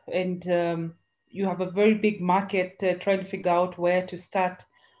startup and you have a very big market trying to figure out where to start,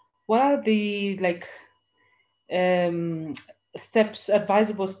 what are the steps,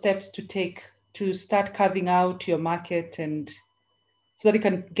 advisable steps to take to start carving out your market and so that you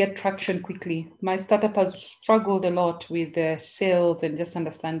can get traction quickly? My startup has struggled a lot with sales and just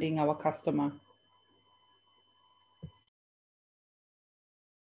understanding our customer.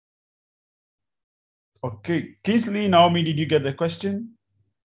 Okay, Kingsley, Naomi, did you get the question?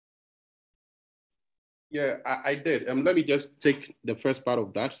 Yeah, I did. Let me just take the first part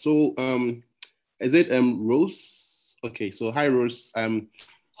of that. So, is it Rose? Okay, so hi, Rose.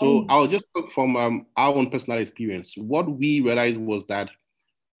 So I'll just talk from our own personal experience. What we realized was that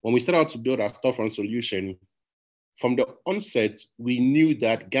when we started out to build our storefront solution, from the onset, we knew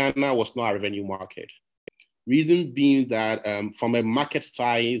that Ghana was not a revenue market. Reason being that from a market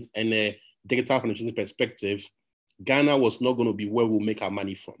size and a digital penetration perspective, Ghana was not going to be where we'll make our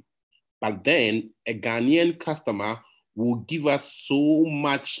money from. But then a Ghanaian customer will give us so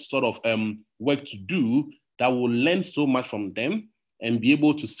much sort of work to do that will learn so much from them and be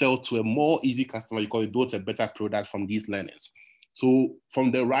able to sell to a more easy customer because it builds a better product from these learners. So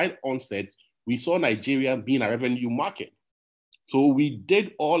from the right onset, we saw Nigeria being a revenue market. So we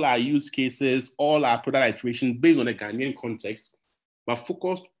did all our use cases, all our product iterations based on a Ghanaian context, but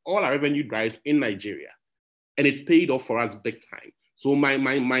focused all our revenue drives in Nigeria. And it paid off for us big time. So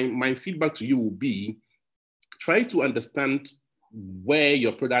my feedback to you will be, try to understand where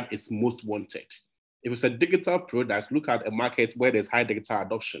your product is most wanted. If it's a digital product, look at a market where there's high digital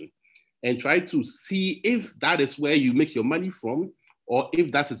adoption and try to see if that is where you make your money from or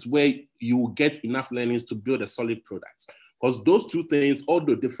if that is where you will get enough learnings to build a solid product. Because those two things,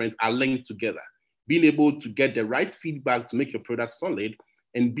 although different, are linked together. Being able to get the right feedback to make your product solid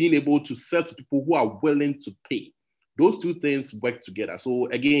and being able to sell to people who are willing to pay. Those two things work together. So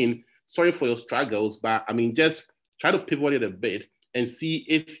again, sorry for your struggles, but I mean, just try to pivot it a bit and see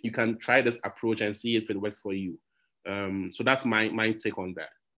if you can try this approach and see if it works for you. So that's my take on that.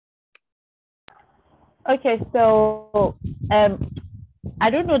 Okay, so I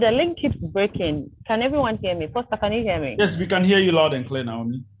don't know, the link keeps breaking. Can everyone hear me? Foster, can you hear me? Yes, we can hear you loud and clear,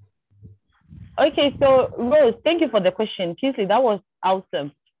 Naomi. Okay, so Rose, thank you for the question. Kingsley, that was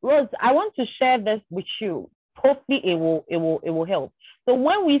awesome. Rose, I want to share this with you. Hopefully it will help. So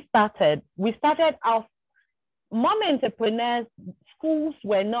when we started our mom entrepreneurs, schools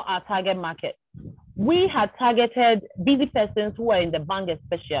were not our target market. We had targeted busy persons who are in the bank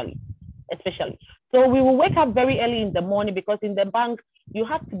especially. So we will wake up very early in the morning because in the bank, you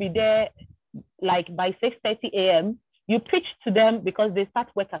have to be there like by 6:30 a.m. You pitch to them because they start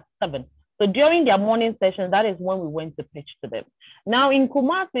work at 7. So during their morning session, that is when we went to pitch to them. Now in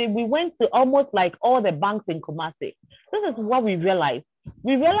Kumasi, we went to almost like all the banks in Kumasi. This is what we realized.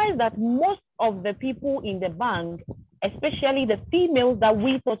 We realized that most of the people in the bank, especially the females that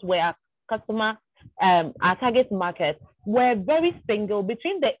we thought were our customer, our target market, were very single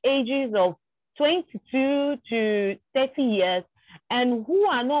between the ages of 22 to 30 years and who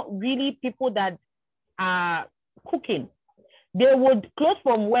are not really people that are cooking. They would close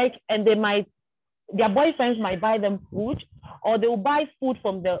from work and their boyfriends might buy them food, or they will buy food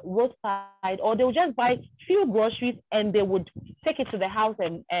from the roadside, or they will just buy few groceries and they would take it to the house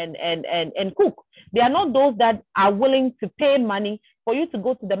and cook. They are not those that are willing to pay money for you to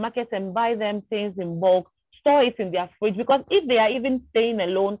go to the market and buy them things in bulk, store it in their fridge, because if they are even staying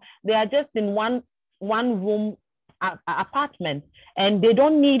alone, they are just in one room apartment and they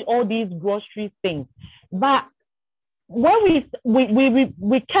don't need all these grocery things. But when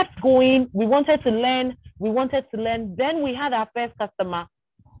we kept going, we wanted to learn. Then we had our first customer.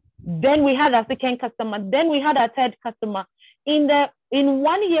 Then we had our second customer. Then we had our third customer. In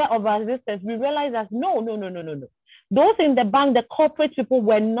 1 year of our existence, we realized that no. Those in the bank, the corporate people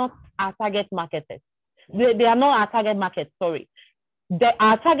were not our target marketers. They are not our target market, sorry.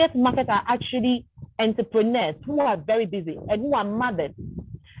 Our target market are actually entrepreneurs who are very busy and who are mothers.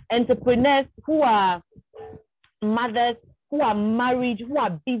 Entrepreneurs who are mothers, who are married, who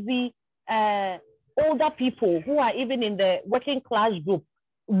are busy, older people who are even in the working class group,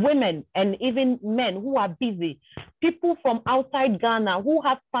 women and even men who are busy, people from outside Ghana who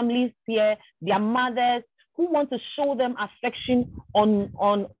have families here, their mothers, who want to show them affection on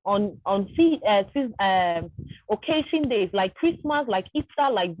occasion days like Christmas, like Easter,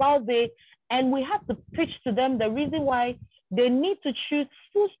 like birthday, and we have to pitch to them the reason why they need to choose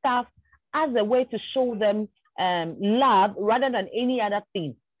food stuff as a way to show them love rather than any other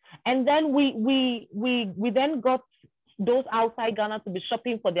thing. And then we then got those outside Ghana to be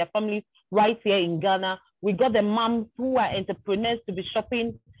shopping for their families right here in Ghana. We got the moms who are entrepreneurs to be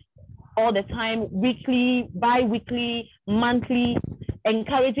shopping all the time, weekly, bi-weekly, monthly.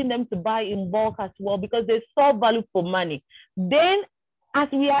 encouraging them to buy in bulk as well because they saw value for money. Then, as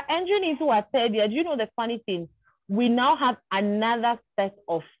we are entering into our third year, do you know the funny thing? We now have another set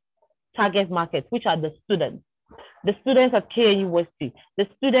of target markets, which are the students. The students at KUST, the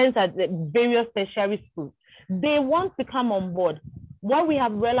students at the various tertiary schools. They want to come on board. What we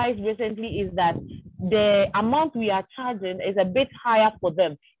have realized recently is that the amount we are charging is a bit higher for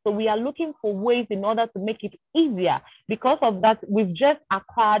them. So we are looking for ways in order to make it easier. Because of that, we've just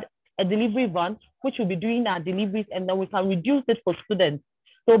acquired a delivery van, which will be doing our deliveries, and then we can reduce it for students.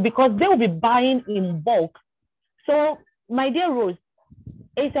 So because they will be buying in bulk. So my dear Rose,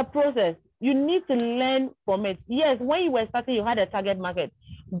 it's a process. You need to learn from it. Yes, when you were starting, you had a target market.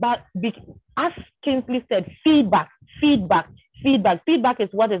 But as Kingsley said, feedback is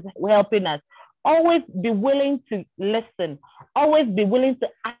what is helping us. Always be willing to listen. Always be willing to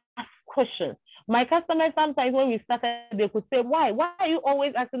ask questions. My customers, sometimes when we started, they could say, why are you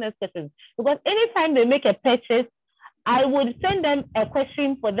always asking us questions? Because anytime they make a purchase, I would send them a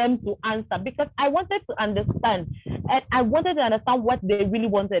question for them to answer because I wanted to understand. And I wanted to understand what they really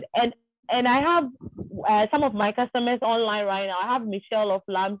wanted. And I have some of my customers online right now. I have Michelle of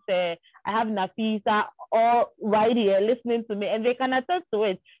Lamse, I have Nafisa, all right here listening to me, and they can attest to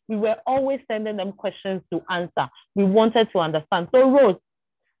it. We were always sending them questions to answer. We wanted to understand. So Rose,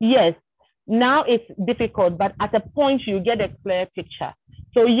 yes, now it's difficult, but at a point you get a clear picture.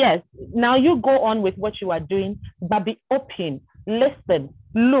 So yes, now you go on with what you are doing, but be open, listen,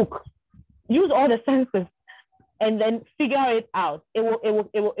 look, use all the senses, and then figure it out. It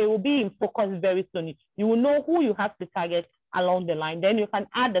will be in focus very soon. You will know who you have to target along the line. Then you can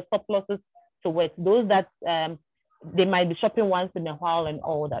add the surpluses to it. Those that they might be shopping once in a while and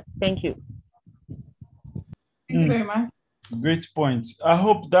all that. Thank you. Thank you very much. Great point. I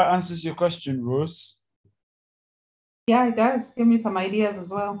hope that answers your question, Rose. Yeah, it does. Give me some ideas as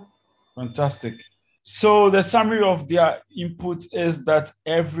well. Fantastic. So the summary of their input is that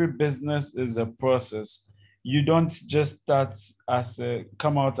every business is a process. You don't just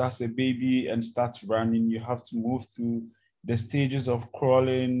come out as a baby and start running. You have to move through the stages of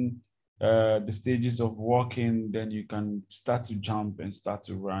crawling, the stages of walking, then you can start to jump and start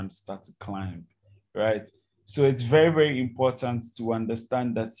to run, start to climb, right? So it's very, very important to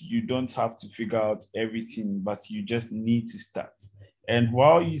understand that you don't have to figure out everything, but you just need to start. And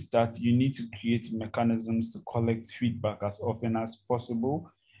while you start, you need to create mechanisms to collect feedback as often as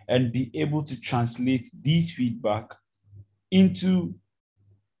possible and be able to translate these feedback into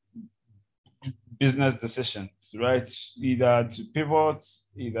business decisions, right? Either to pivot,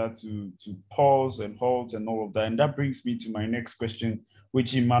 either to pause and halt and all of that. And that brings me to my next question,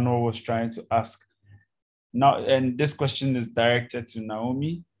 which Emmanuel was trying to ask. Now, and this question is directed to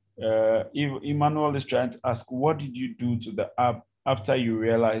Naomi. Emmanuel is trying to ask, what did you do to the app after you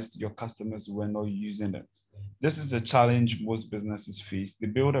realized your customers were not using it? This is a challenge most businesses face. They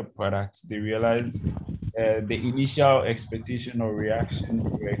build a product, they realize the initial expectation or reaction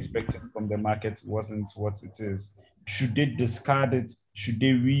they were expecting from the market wasn't what it is. Should they discard it? Should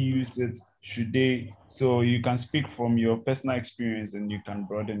they reuse it? Should they? So you can speak from your personal experience and you can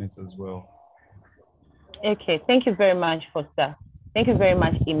broaden it as well. Okay, thank you very much, Foster. Thank you very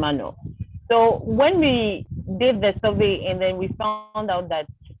much, Emmanuel. So when we did the survey and then we found out that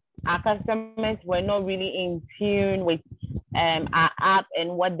our customers were not really in tune with our app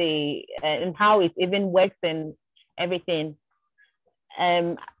and what they and how it even works and everything.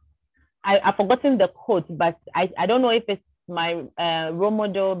 I've forgotten the quote, but I don't know if it's my role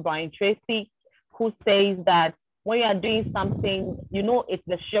model, Brian Tracy, who says that when you are doing something, you know it's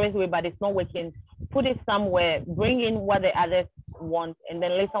the surest way, but it's not working, put it somewhere, bring in what the others want, and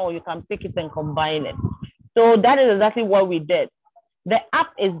then later on you can pick it and combine it. So that is exactly what we did. The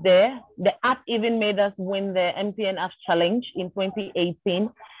app is there. The app even made us win the MTN Apps Challenge in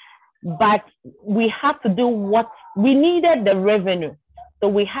 2018. But we had to do what we needed, the revenue. So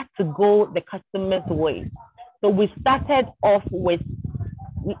we had to go the customer's way. So we started off with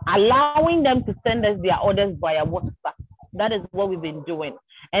allowing them to send us their orders via WhatsApp. That is what we've been doing.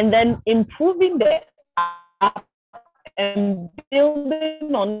 And then improving the app and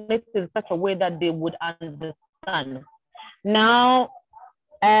building on it in such a way that they would understand. Now,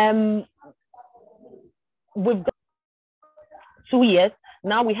 we've got 2 years.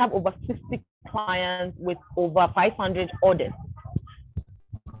 Now we have over 60 clients with over 500 orders.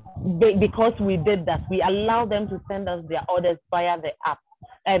 Because we did that, we allow them to send us their orders via the app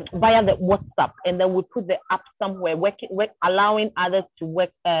and via the WhatsApp, and then we put the app somewhere, allowing others to work,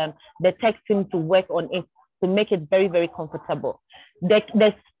 the tech team to work on it to make it very, very comfortable.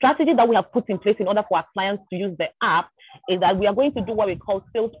 The strategy that we have put in place in order for our clients to use the app is that we are going to do what we call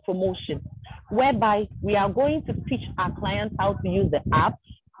sales promotion, whereby we are going to teach our clients how to use the app.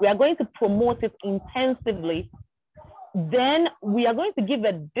 We are going to promote it intensively. Then we are going to give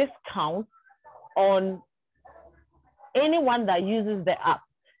a discount on anyone that uses the app.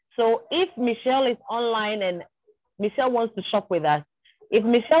 So if Michelle is online and Michelle wants to shop with us, if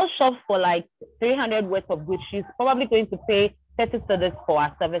Michelle shops for like 300 worth of goods, she's probably going to pay 30 cedis for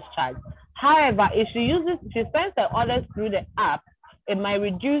our service charge. However, if she sends her orders through the app, it might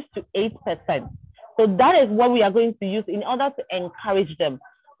reduce to 8%. So that is what we are going to use in order to encourage them.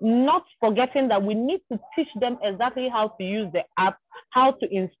 Not forgetting that we need to teach them exactly how to use the app, how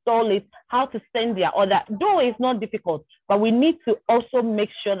to install it, how to send their order. Though it's not difficult, but we need to also make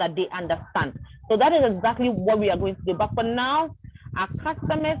sure that they understand. So that is exactly what we are going to do. But for now, our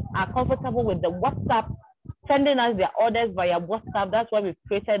customers are comfortable with the WhatsApp, sending us their orders via WhatsApp. That's why we've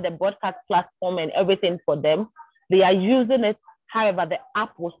created the broadcast platform and everything for them. They are using it. However, the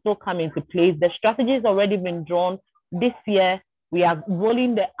app will still come into place. The strategy has already been drawn. This year, we are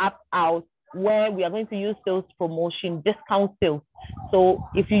rolling the app out where we are going to use sales promotion, discount sales. So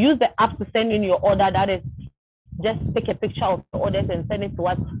if you use the app to send in your order, that is just take a picture of the orders and send it to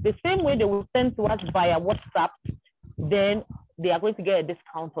us. The same way they will send to us via WhatsApp, then they are going to get a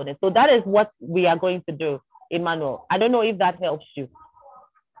discount on it. So that is what we are going to do, Emmanuel. I don't know if that helps you.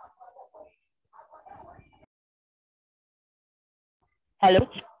 Hello?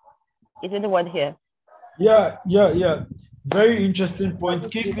 Is anyone here? Yeah. Very interesting point.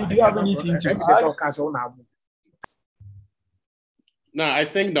 Kingsley, do you have anything to add? No, I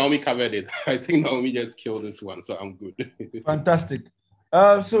think Naomi covered it. I think Naomi just killed this one, so I'm good. Fantastic.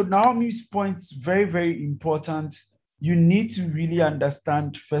 So Naomi's point is very, very important. You need to really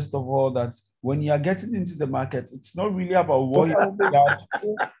understand, first of all, that when you are getting into the market, it's not really about what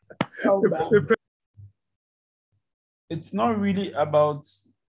it's not really about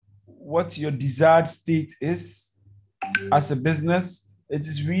what your desired state is as a business. It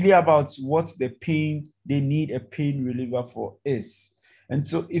is really about what the pain they need a pain reliever for is. And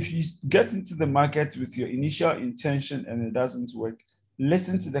so if you get into the market with your initial intention and it doesn't work,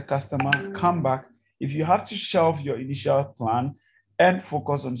 listen to the customer, come back. If you have to shelve your initial plan and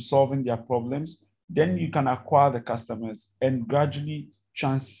focus on solving their problems, then you can acquire the customers and gradually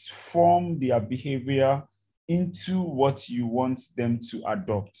transform their behavior into what you want them to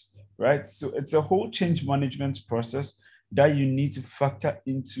adopt, right? So it's a whole change management process that you need to factor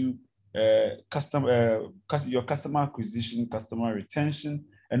into your customer acquisition, customer retention,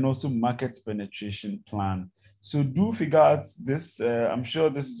 and also market penetration plan. So do figure out this. I'm sure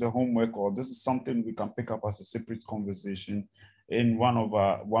this is a homework, or this is something we can pick up as a separate conversation in one of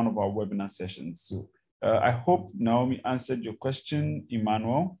our webinar sessions. So I hope Naomi answered your question,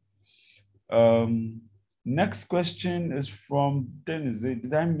 Emmanuel. Next question is from Dennis.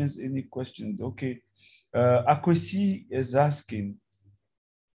 Did I miss any questions? Okay. Akwesi is asking,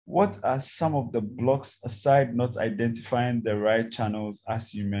 what are some of the blocks aside not identifying the right channels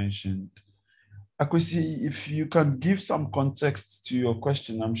as you mentioned? Akwesi, if you can give some context to your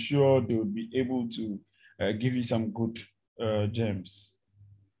question, I'm sure they will be able to give you some good gems.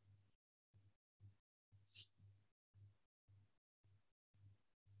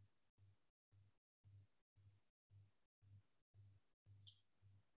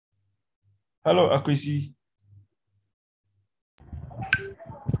 Hello, Akwesi.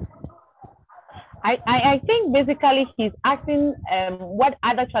 I think basically he's asking what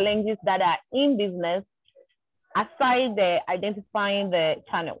other challenges that are in business aside the identifying the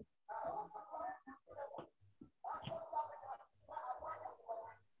channel.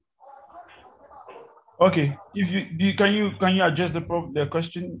 Okay, if you can you address the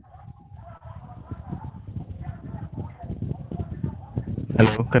question?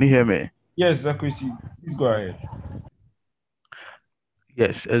 Hello, can you hear me? Yes, Akwesi, please go ahead.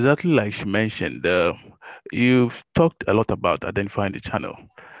 Yes, exactly like she mentioned. You've talked a lot about identifying the channel,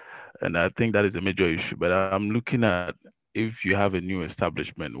 and I think that is a major issue. But I'm looking at, if you have a new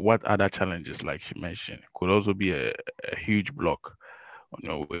establishment, what other challenges, like she mentioned, could also be a huge block on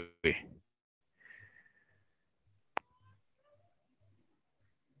your way.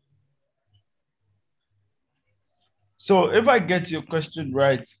 So if I get your question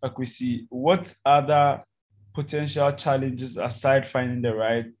right, Akwesi, what other potential challenges aside finding the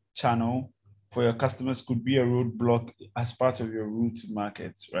right channel for your customers could be a roadblock as part of your route to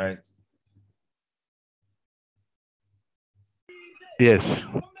market, right? Yes.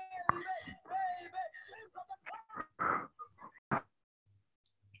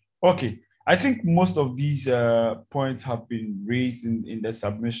 Okay, I think most of these points have been raised in the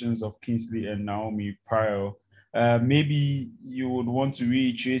submissions of Kingsley and Naomi prior. Maybe you would want to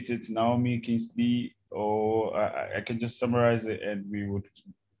reiterate it, Naomi, Kingsley, or I can just summarize it and we would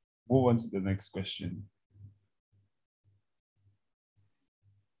move on to the next question.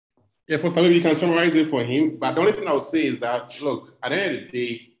 Yeah, Pastor, maybe you can summarize it for him. But the only thing I would say is that, look, at the end of the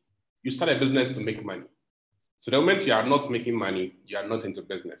day, you start a business to make money. So the moment you are not making money, you are not into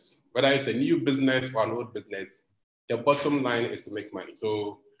business. Whether it's a new business or an old business, the bottom line is to make money.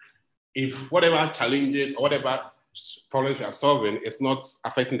 So if whatever challenges or whatever problems you are solving is not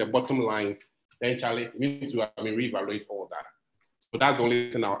affecting the bottom line, then Charlie, you need to reevaluate all that. So that's the only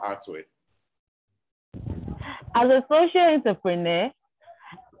thing I'll add to it. As a social entrepreneur,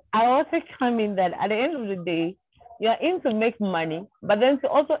 I also come in that at the end of the day, you're in to make money, but then to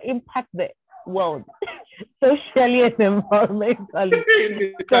also impact the world socially and environmentally.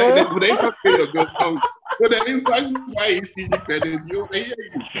 So the impact why is credit you.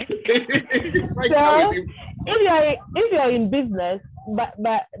 If you're in business, but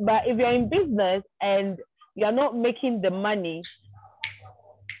if you're in business and you're not making the money,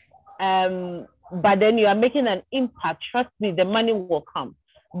 but then you are making an impact, trust me, the money will come.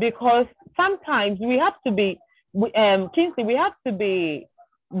 Because sometimes we have to be, Kingsley, we have to be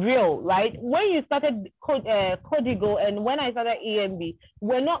real, right? When you started Codigo and when I started EMB,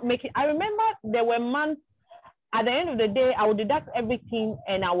 we're not making, I remember there were months, at the end of the day, I would deduct everything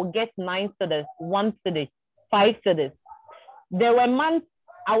and I would get 9 cedis, 1 cedi, 5 cedis. There were months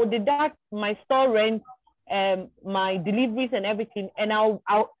I would deduct my store rent, my deliveries and everything, and I'll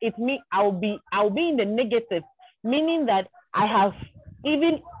be in the negative, meaning that I have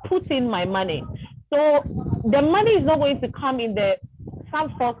even put in my money. So the money is not going to come in the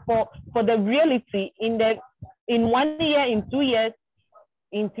for the reality in 1 year, in 2 years,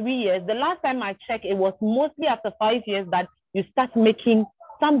 in 3 years. The last time I checked, it was mostly after 5 years that you start making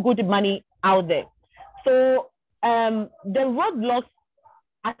some good money out there. So the roadblocks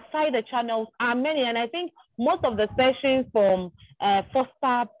aside the channels are many, and I think most of the sessions from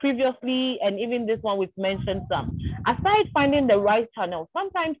Foster previously and even this one we've mentioned some. Aside finding the right channel,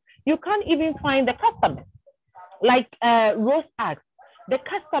 sometimes you can't even find the customers. Like Rose asked, the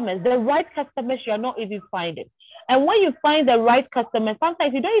customers, the right customers, you're not even finding. And when you find the right customers,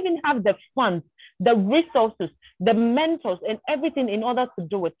 sometimes you don't even have the funds, the resources, the mentors, and everything in order to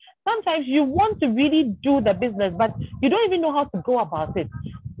do it. Sometimes you want to really do the business, but you don't even know how to go about it.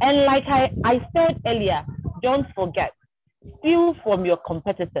 And like I said earlier, don't forget, steal from your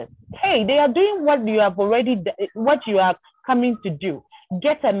competitors. Hey, they are doing what you have already, what you are coming to do.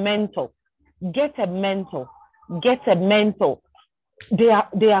 Get a mentor. Get a mentor. Get a mentor. They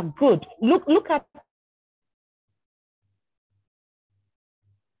are good. Look at.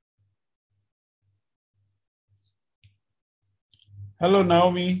 Hello,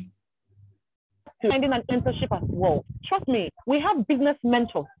 Naomi. Finding an mentorship as well. Trust me, we have business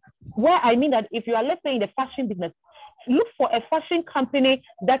mentors. Where I mean that if you are, let's say, in the fashion business, look for a fashion company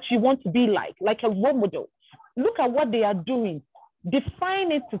that you want to be like a role model. Look at what they are doing.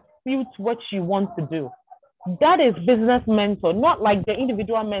 Define it to suit what you want to do. That is business mentor, not like the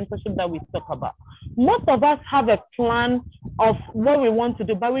individual mentorship that we talk about. Most of us have a plan of what we want to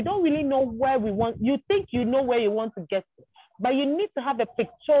do, but we don't really know where we want. You think you know where you want to get to, but you need to have a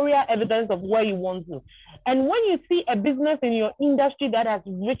pictorial evidence of where you want to. And when you see a business in your industry that has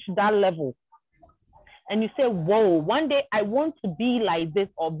reached that level, and you say, whoa, one day I want to be like this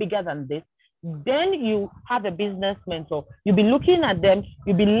or bigger than this, then you have a business mentor. You'll be looking at them,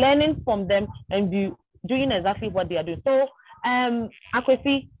 you'll be learning from them, and be doing exactly what they are doing. So,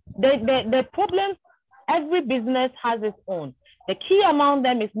 Akwesi, the problems, every business has its own. The key among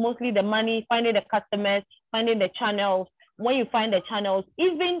them is mostly the money, finding the customers, finding the channels. When you find the channels,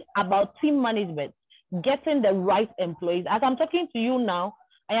 even about team management, getting the right employees. As I'm talking to you now,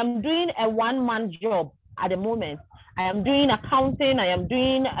 I am doing a one-man job at the moment. I am doing accounting, I am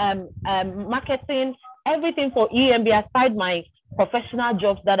doing marketing, everything for EMB aside my professional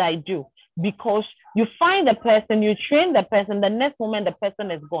jobs that I do. Because you find the person, you train the person, the next moment the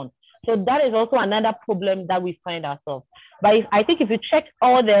person is gone. So that is also another problem that we find ourselves. But I think if you check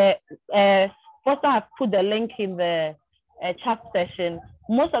all the, first I've put the link in the chat session.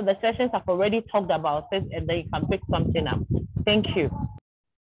 Most of the sessions have already talked about it, and then you can pick something up. Thank you.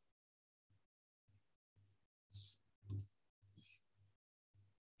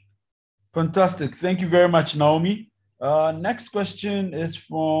 Fantastic. Thank you very much, Naomi. Next question is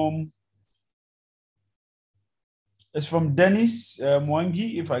from Dennis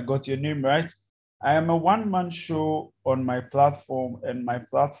Mwangi, if I got your name right. I am a one-man show on my platform, and my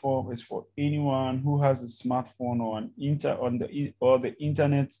platform is for anyone who has a smartphone or the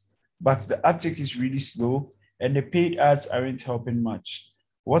internet, but the uptake is really slow, and the paid ads aren't helping much.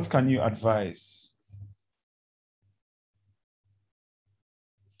 What can you advise?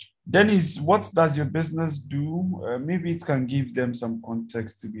 Dennis, what does your business do? Maybe it can give them some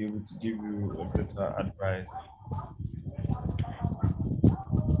context to be able to give you a better advice.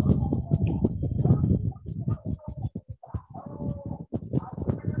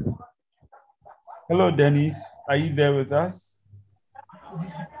 Hello, Dennis. Are you there with us?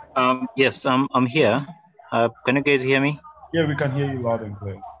 Yes, I'm here. Can you guys hear me? Yeah, we can hear you loud and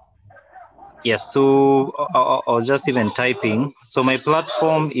clear. Yes, so I was just even typing. So my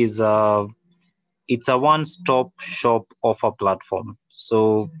platform is it's a one-stop shop offer platform.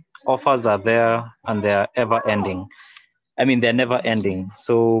 So offers are there and they're ever ending. I mean, they're never ending.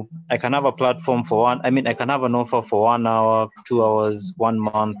 So I can have a platform for I can have an offer for 1 hour, 2 hours, 1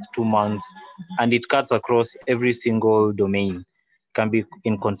 month, 2 months, and it cuts across every single domain. It can be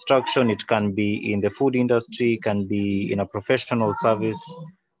in construction, it can be in the food industry, it can be in a professional service.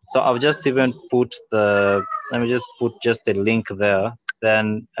 So I've just even put let me just put just the link there.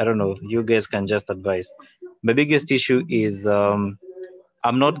 Then, I don't know, you guys can just advise. My biggest issue is I'm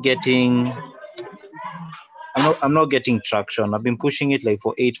not getting traction. I've been pushing it like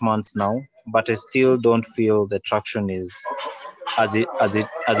for 8 months now, but I still don't feel the traction is as it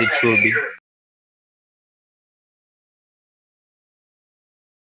should be.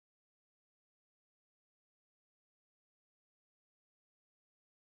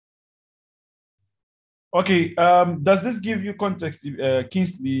 Okay, does this give you context,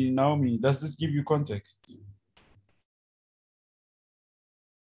 Kingsley, Naomi? Does this give you context?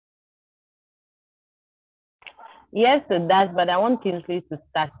 Yes, it does, but I want Kingsley to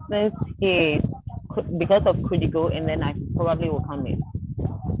start since because of Kudigo, and then I probably will come in.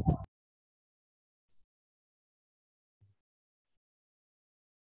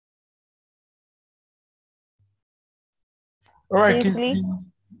 All right, Kingsley,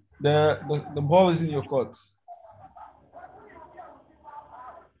 the ball is in your court.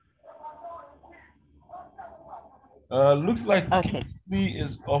 Looks like Kingsley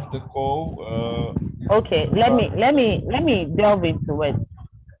is off the call. Okay, let me delve into it.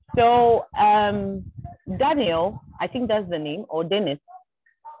 So Daniel, I think that's the name, or Dennis.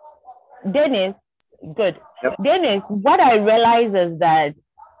 Dennis, good. Yep. Dennis, what I realize is that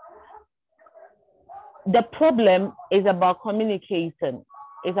the problem is about communication.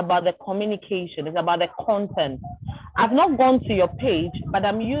 It's about the communication. It's about the content. I've not gone to your page, but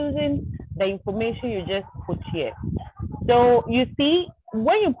I'm using the information you just put here. So you see,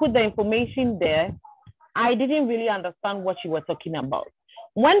 when you put the information there, I didn't really understand what you were talking about.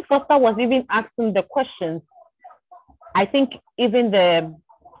 When Foster was even asking the questions, I think even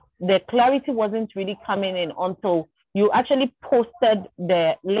the clarity wasn't really coming in until you actually posted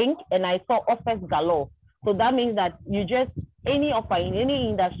the link and I saw offers galore. So that means that you just, any offer in any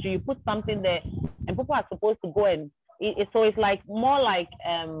industry, you put something there and people are supposed to go and, so it's like more like,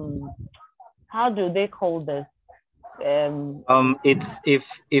 how do they call this? It's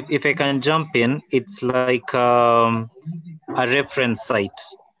if I can jump in, it's like a reference site.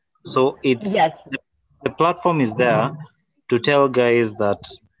 So it's the platform is there to tell guys that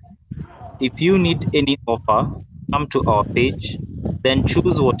if you need any offer, come to our page, then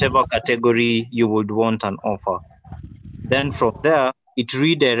choose whatever category you would want an offer. Then from there, it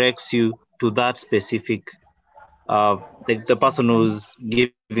redirects you to that specific the person who's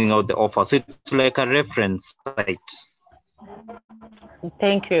giving out the offer. So it's like a reference site.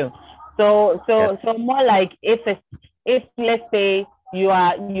 Thank you. So more like if let's say you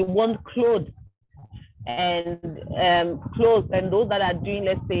want clothes and clothes and those that are doing,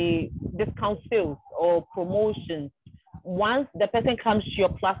 let's say, discount sales or promotions, once the person comes to your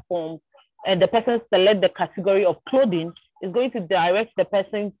platform and the person select the category of clothing, is going to direct the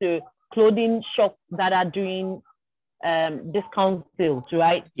person to clothing shops that are doing discount sales,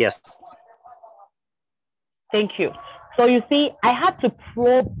 right? Yes. Thank you. So you see, I had to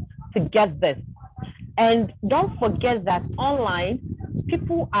probe to get this. And don't forget that online,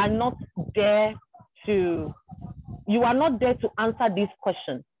 people are not there you are not there to answer these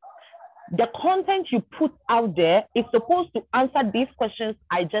questions. The content you put out there is supposed to answer these questions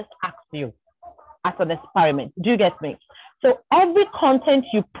I just asked you as an experiment. Do you get me? So every content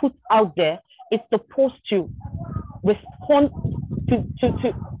you put out there is supposed to respond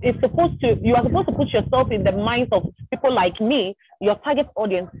you are supposed to put yourself in the minds of people like me, your target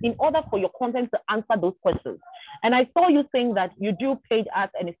audience, in order for your content to answer those questions. And I saw you saying that you do paid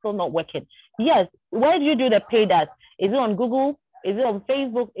ads and it's still not working. Yes, where do you do the paid ads? Is it on Google? Is it on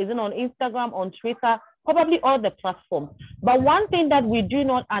Facebook? Is it on Instagram, on Twitter? Probably all the platforms. But one thing that we do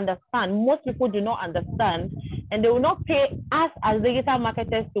not understand, most people do not understand, and they will not pay us as digital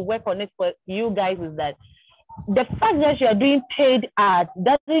marketers to work on it for you guys, is that the fact that you are doing paid ads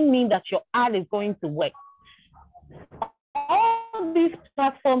doesn't mean that your ad is going to work. All these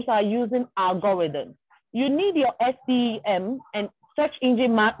platforms are using algorithms. You need your SEM and search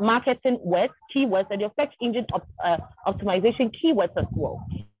engine marketing words, keywords, and your search engine optimization keywords as well.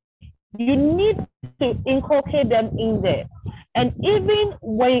 You need to inculcate them in there. And even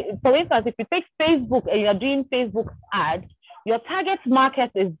when, for instance, if you take Facebook and you're doing Facebook ads, your target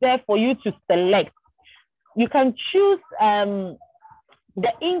market is there for you to select. You can choose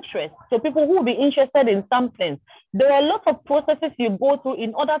the interest. So people who will be interested in something. There are a lot of processes you go through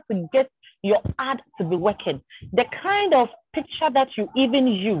in order to get your ad to be working. The kind of picture that you even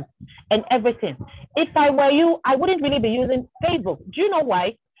use and everything. If I were you, I wouldn't really be using Facebook. Do you know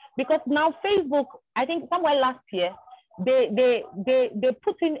why? Because now Facebook, I think somewhere last year, they made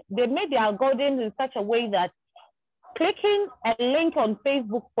the algorithm in such a way that clicking a link on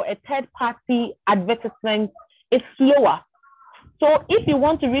Facebook for a third-party advertisement is slower. So if you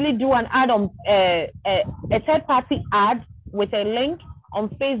want to really do an ad on a third-party ad with a link on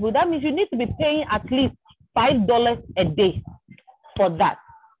Facebook, that means you need to be paying at least $5 a day for that.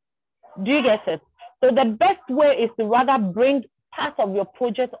 Do you get it? So the best way is to rather bring part of your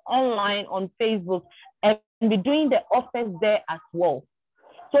project online on Facebook and be doing the offers there as well.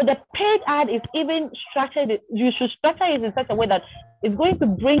 So the paid ad is even structured, you should structure it in such a way that it's going to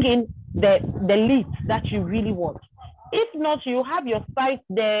bring in the leads that you really want. If not, you have your site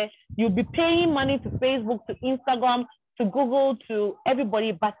there, you'll be paying money to Facebook, to Instagram, to Google, to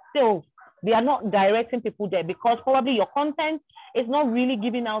everybody, but still, they are not directing people there because probably your content is not really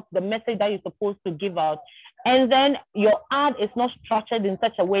giving out the message that you're supposed to give out. And then your ad is not structured in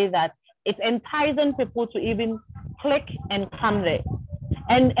such a way that it's enticing people to even click and come there.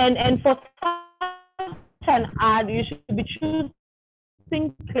 And for such an ad, you should be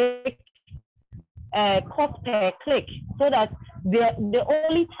choosing click, cost per click, so that they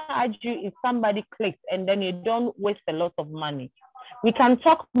only charge you if somebody clicks, and then you don't waste a lot of money. We can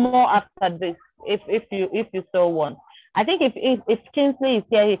talk more after this if you so want. I think if Kingsley is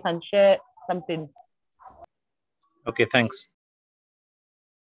here, he can share something. Okay, thanks.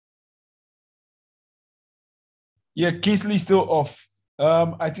 Yeah, Kingsley still off.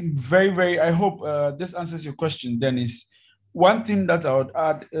 I think I hope this answers your question, Dennis. One thing that I would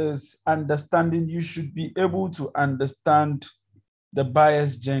add is understanding. You should be able to understand the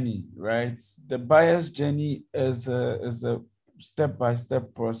buyer's journey, right? The buyer's journey is a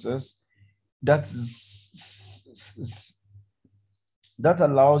step-by-step process that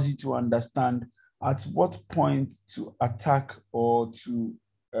allows you to understand at what point to attack or to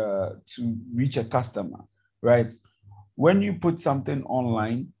reach a customer, right? When you put something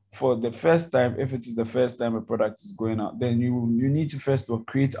online for the first time, if it is the first time a product is going out, then you need to first of all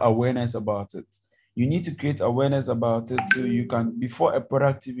create awareness about it. You need to create awareness about it so you can, before a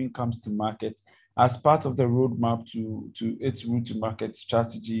product even comes to market, as part of the roadmap to its route to market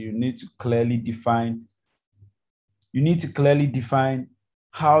strategy, you need to clearly define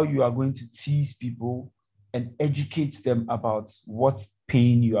how you are going to tease people and educate them about what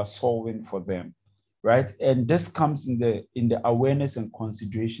pain you are solving for them, right? And this comes in the awareness and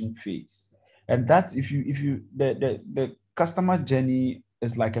consideration phase. And that's the customer journey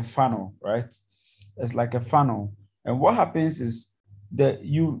is like a funnel, right? It's like a funnel. And what happens is that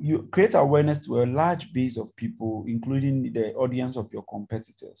you create awareness to a large base of people, including the audience of your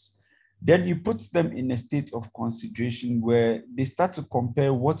competitors. Then you put them in a state of consideration where they start to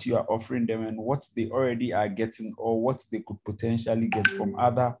compare what you are offering them and what they already are getting or what they could potentially get from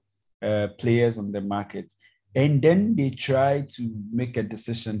other players on the market. And then they try to make a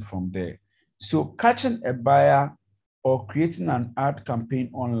decision from there. So catching a buyer or creating an ad campaign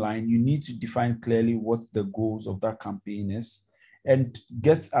online, you need to define clearly what the goals of that campaign is and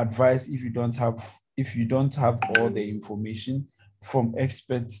get advice if you don't have all the information from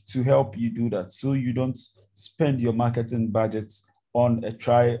experts to help you do that, so you don't spend your marketing budgets on a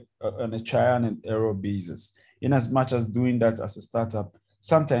trial and error basis. In as much as doing that as a startup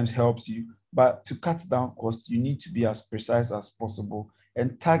sometimes helps you, but to cut down costs, you need to be as precise as possible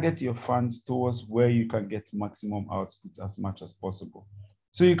and target your funds towards where you can get maximum output as much as possible.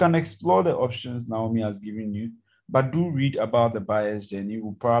 So you can explore the options Naomi has given you, but do read about the buyer's journey.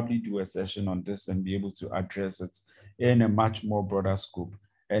 We'll probably do a session on this and be able to address it in a much more broader scope.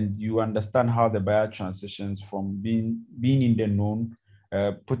 And you understand how the buyer transitions from being in the known,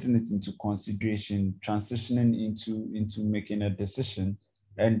 putting it into consideration, transitioning into making a decision,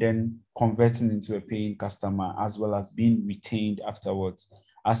 and then converting into a paying customer, as well as being retained afterwards.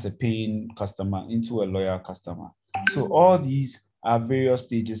 as a paying customer into a loyal customer. So all these are various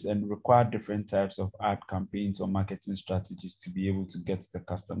stages and require different types of ad campaigns or marketing strategies to be able to get the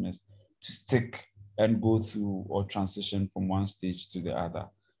customers to stick and go through or transition from one stage to the other.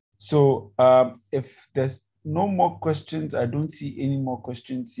 So if there's no more questions, I don't see any more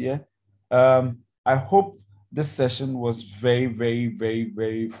questions here. I hope this session was very, very, very,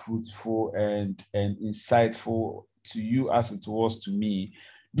 very fruitful and insightful to you as it was to me.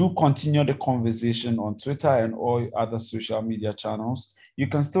 Do continue the conversation on Twitter and all other social media channels. You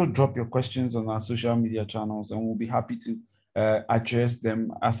can still drop your questions on our social media channels and we'll be happy to address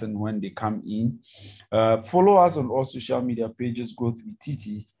them as and when they come in. Follow us on all social media pages, Growth with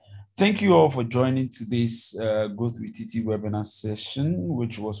TT. Thank you all for joining today's Growth with TT webinar session,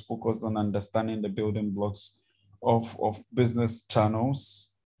 which was focused on understanding the building blocks of business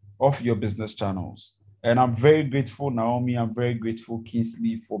channels, of your business channels. And I'm very grateful, Naomi. I'm very grateful,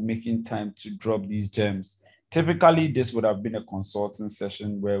 Kingsley, for making time to drop these gems. Typically, this would have been a consulting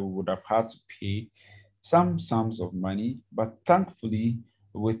session where we would have had to pay some sums of money, but thankfully,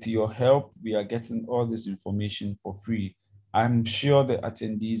 with your help, we are getting all this information for free. I'm sure the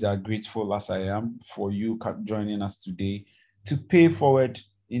attendees are grateful, as I am, for you joining us today to pay forward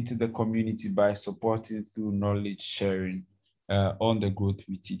into the community by supporting through knowledge sharing on the Growth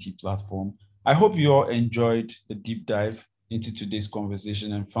with TT platform. I hope you all enjoyed the deep dive into today's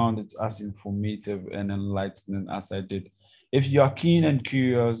conversation and found it as informative and enlightening as I did. If you are keen and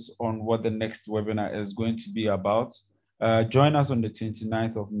curious on what the next webinar is going to be about, join us on the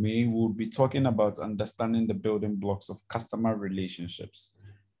 29th of May. We'll be talking about understanding the building blocks of customer relationships.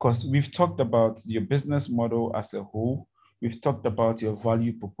 Because we've talked about your business model as a whole. We've talked about your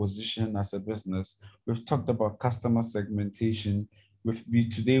value proposition as a business. We've talked about customer segmentation.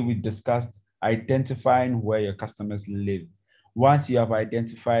 Today we discussed identifying where your customers live. Once you have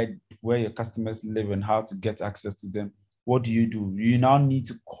identified where your customers live and how to get access to them, what do? You now need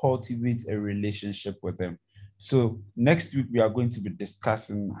to cultivate a relationship with them. So next week, we are going to be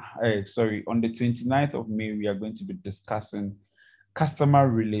discussing, on the 29th of May, we are going to be discussing customer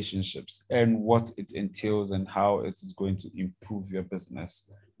relationships and what it entails and how it is going to improve your business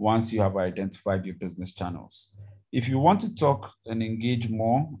once you have identified your business channels. If you want to talk and engage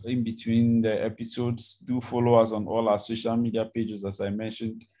more in between the episodes, do follow us on all our social media pages, as I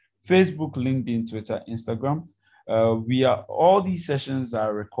mentioned, Facebook, LinkedIn, Twitter, Instagram. All these sessions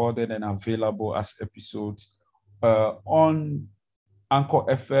are recorded and available as episodes on Anchor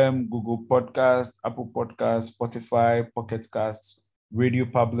FM, Google Podcast, Apple Podcast, Spotify, Pocket Casts, Radio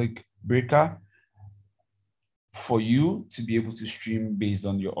Public, Breaker, for you to be able to stream based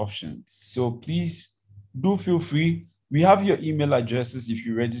on your options. So please do feel free. We have your email addresses. If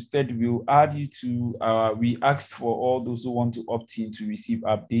you registered, we'll add you to we asked for all those who want to opt in to receive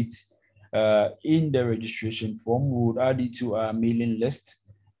updates in the registration form. We would add you to our mailing list,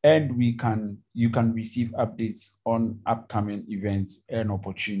 and you can receive updates on upcoming events and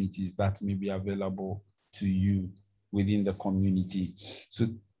opportunities that may be available to you within the community. So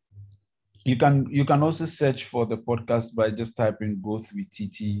you can also search for the podcast by just typing Growth with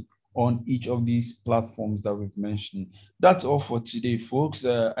TT on each of these platforms that we've mentioned. That's all for today, folks.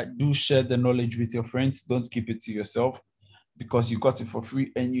 Do share the knowledge with your friends. Don't keep it to yourself, because you got it for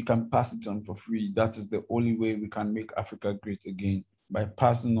free and you can pass it on for free. That is the only way we can make Africa great again, by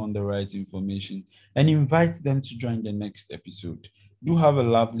passing on the right information, and invite them to join the next episode. Do have a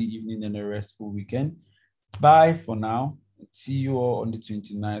lovely evening and a restful weekend. Bye for now. See you all on the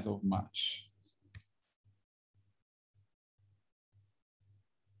 29th of March.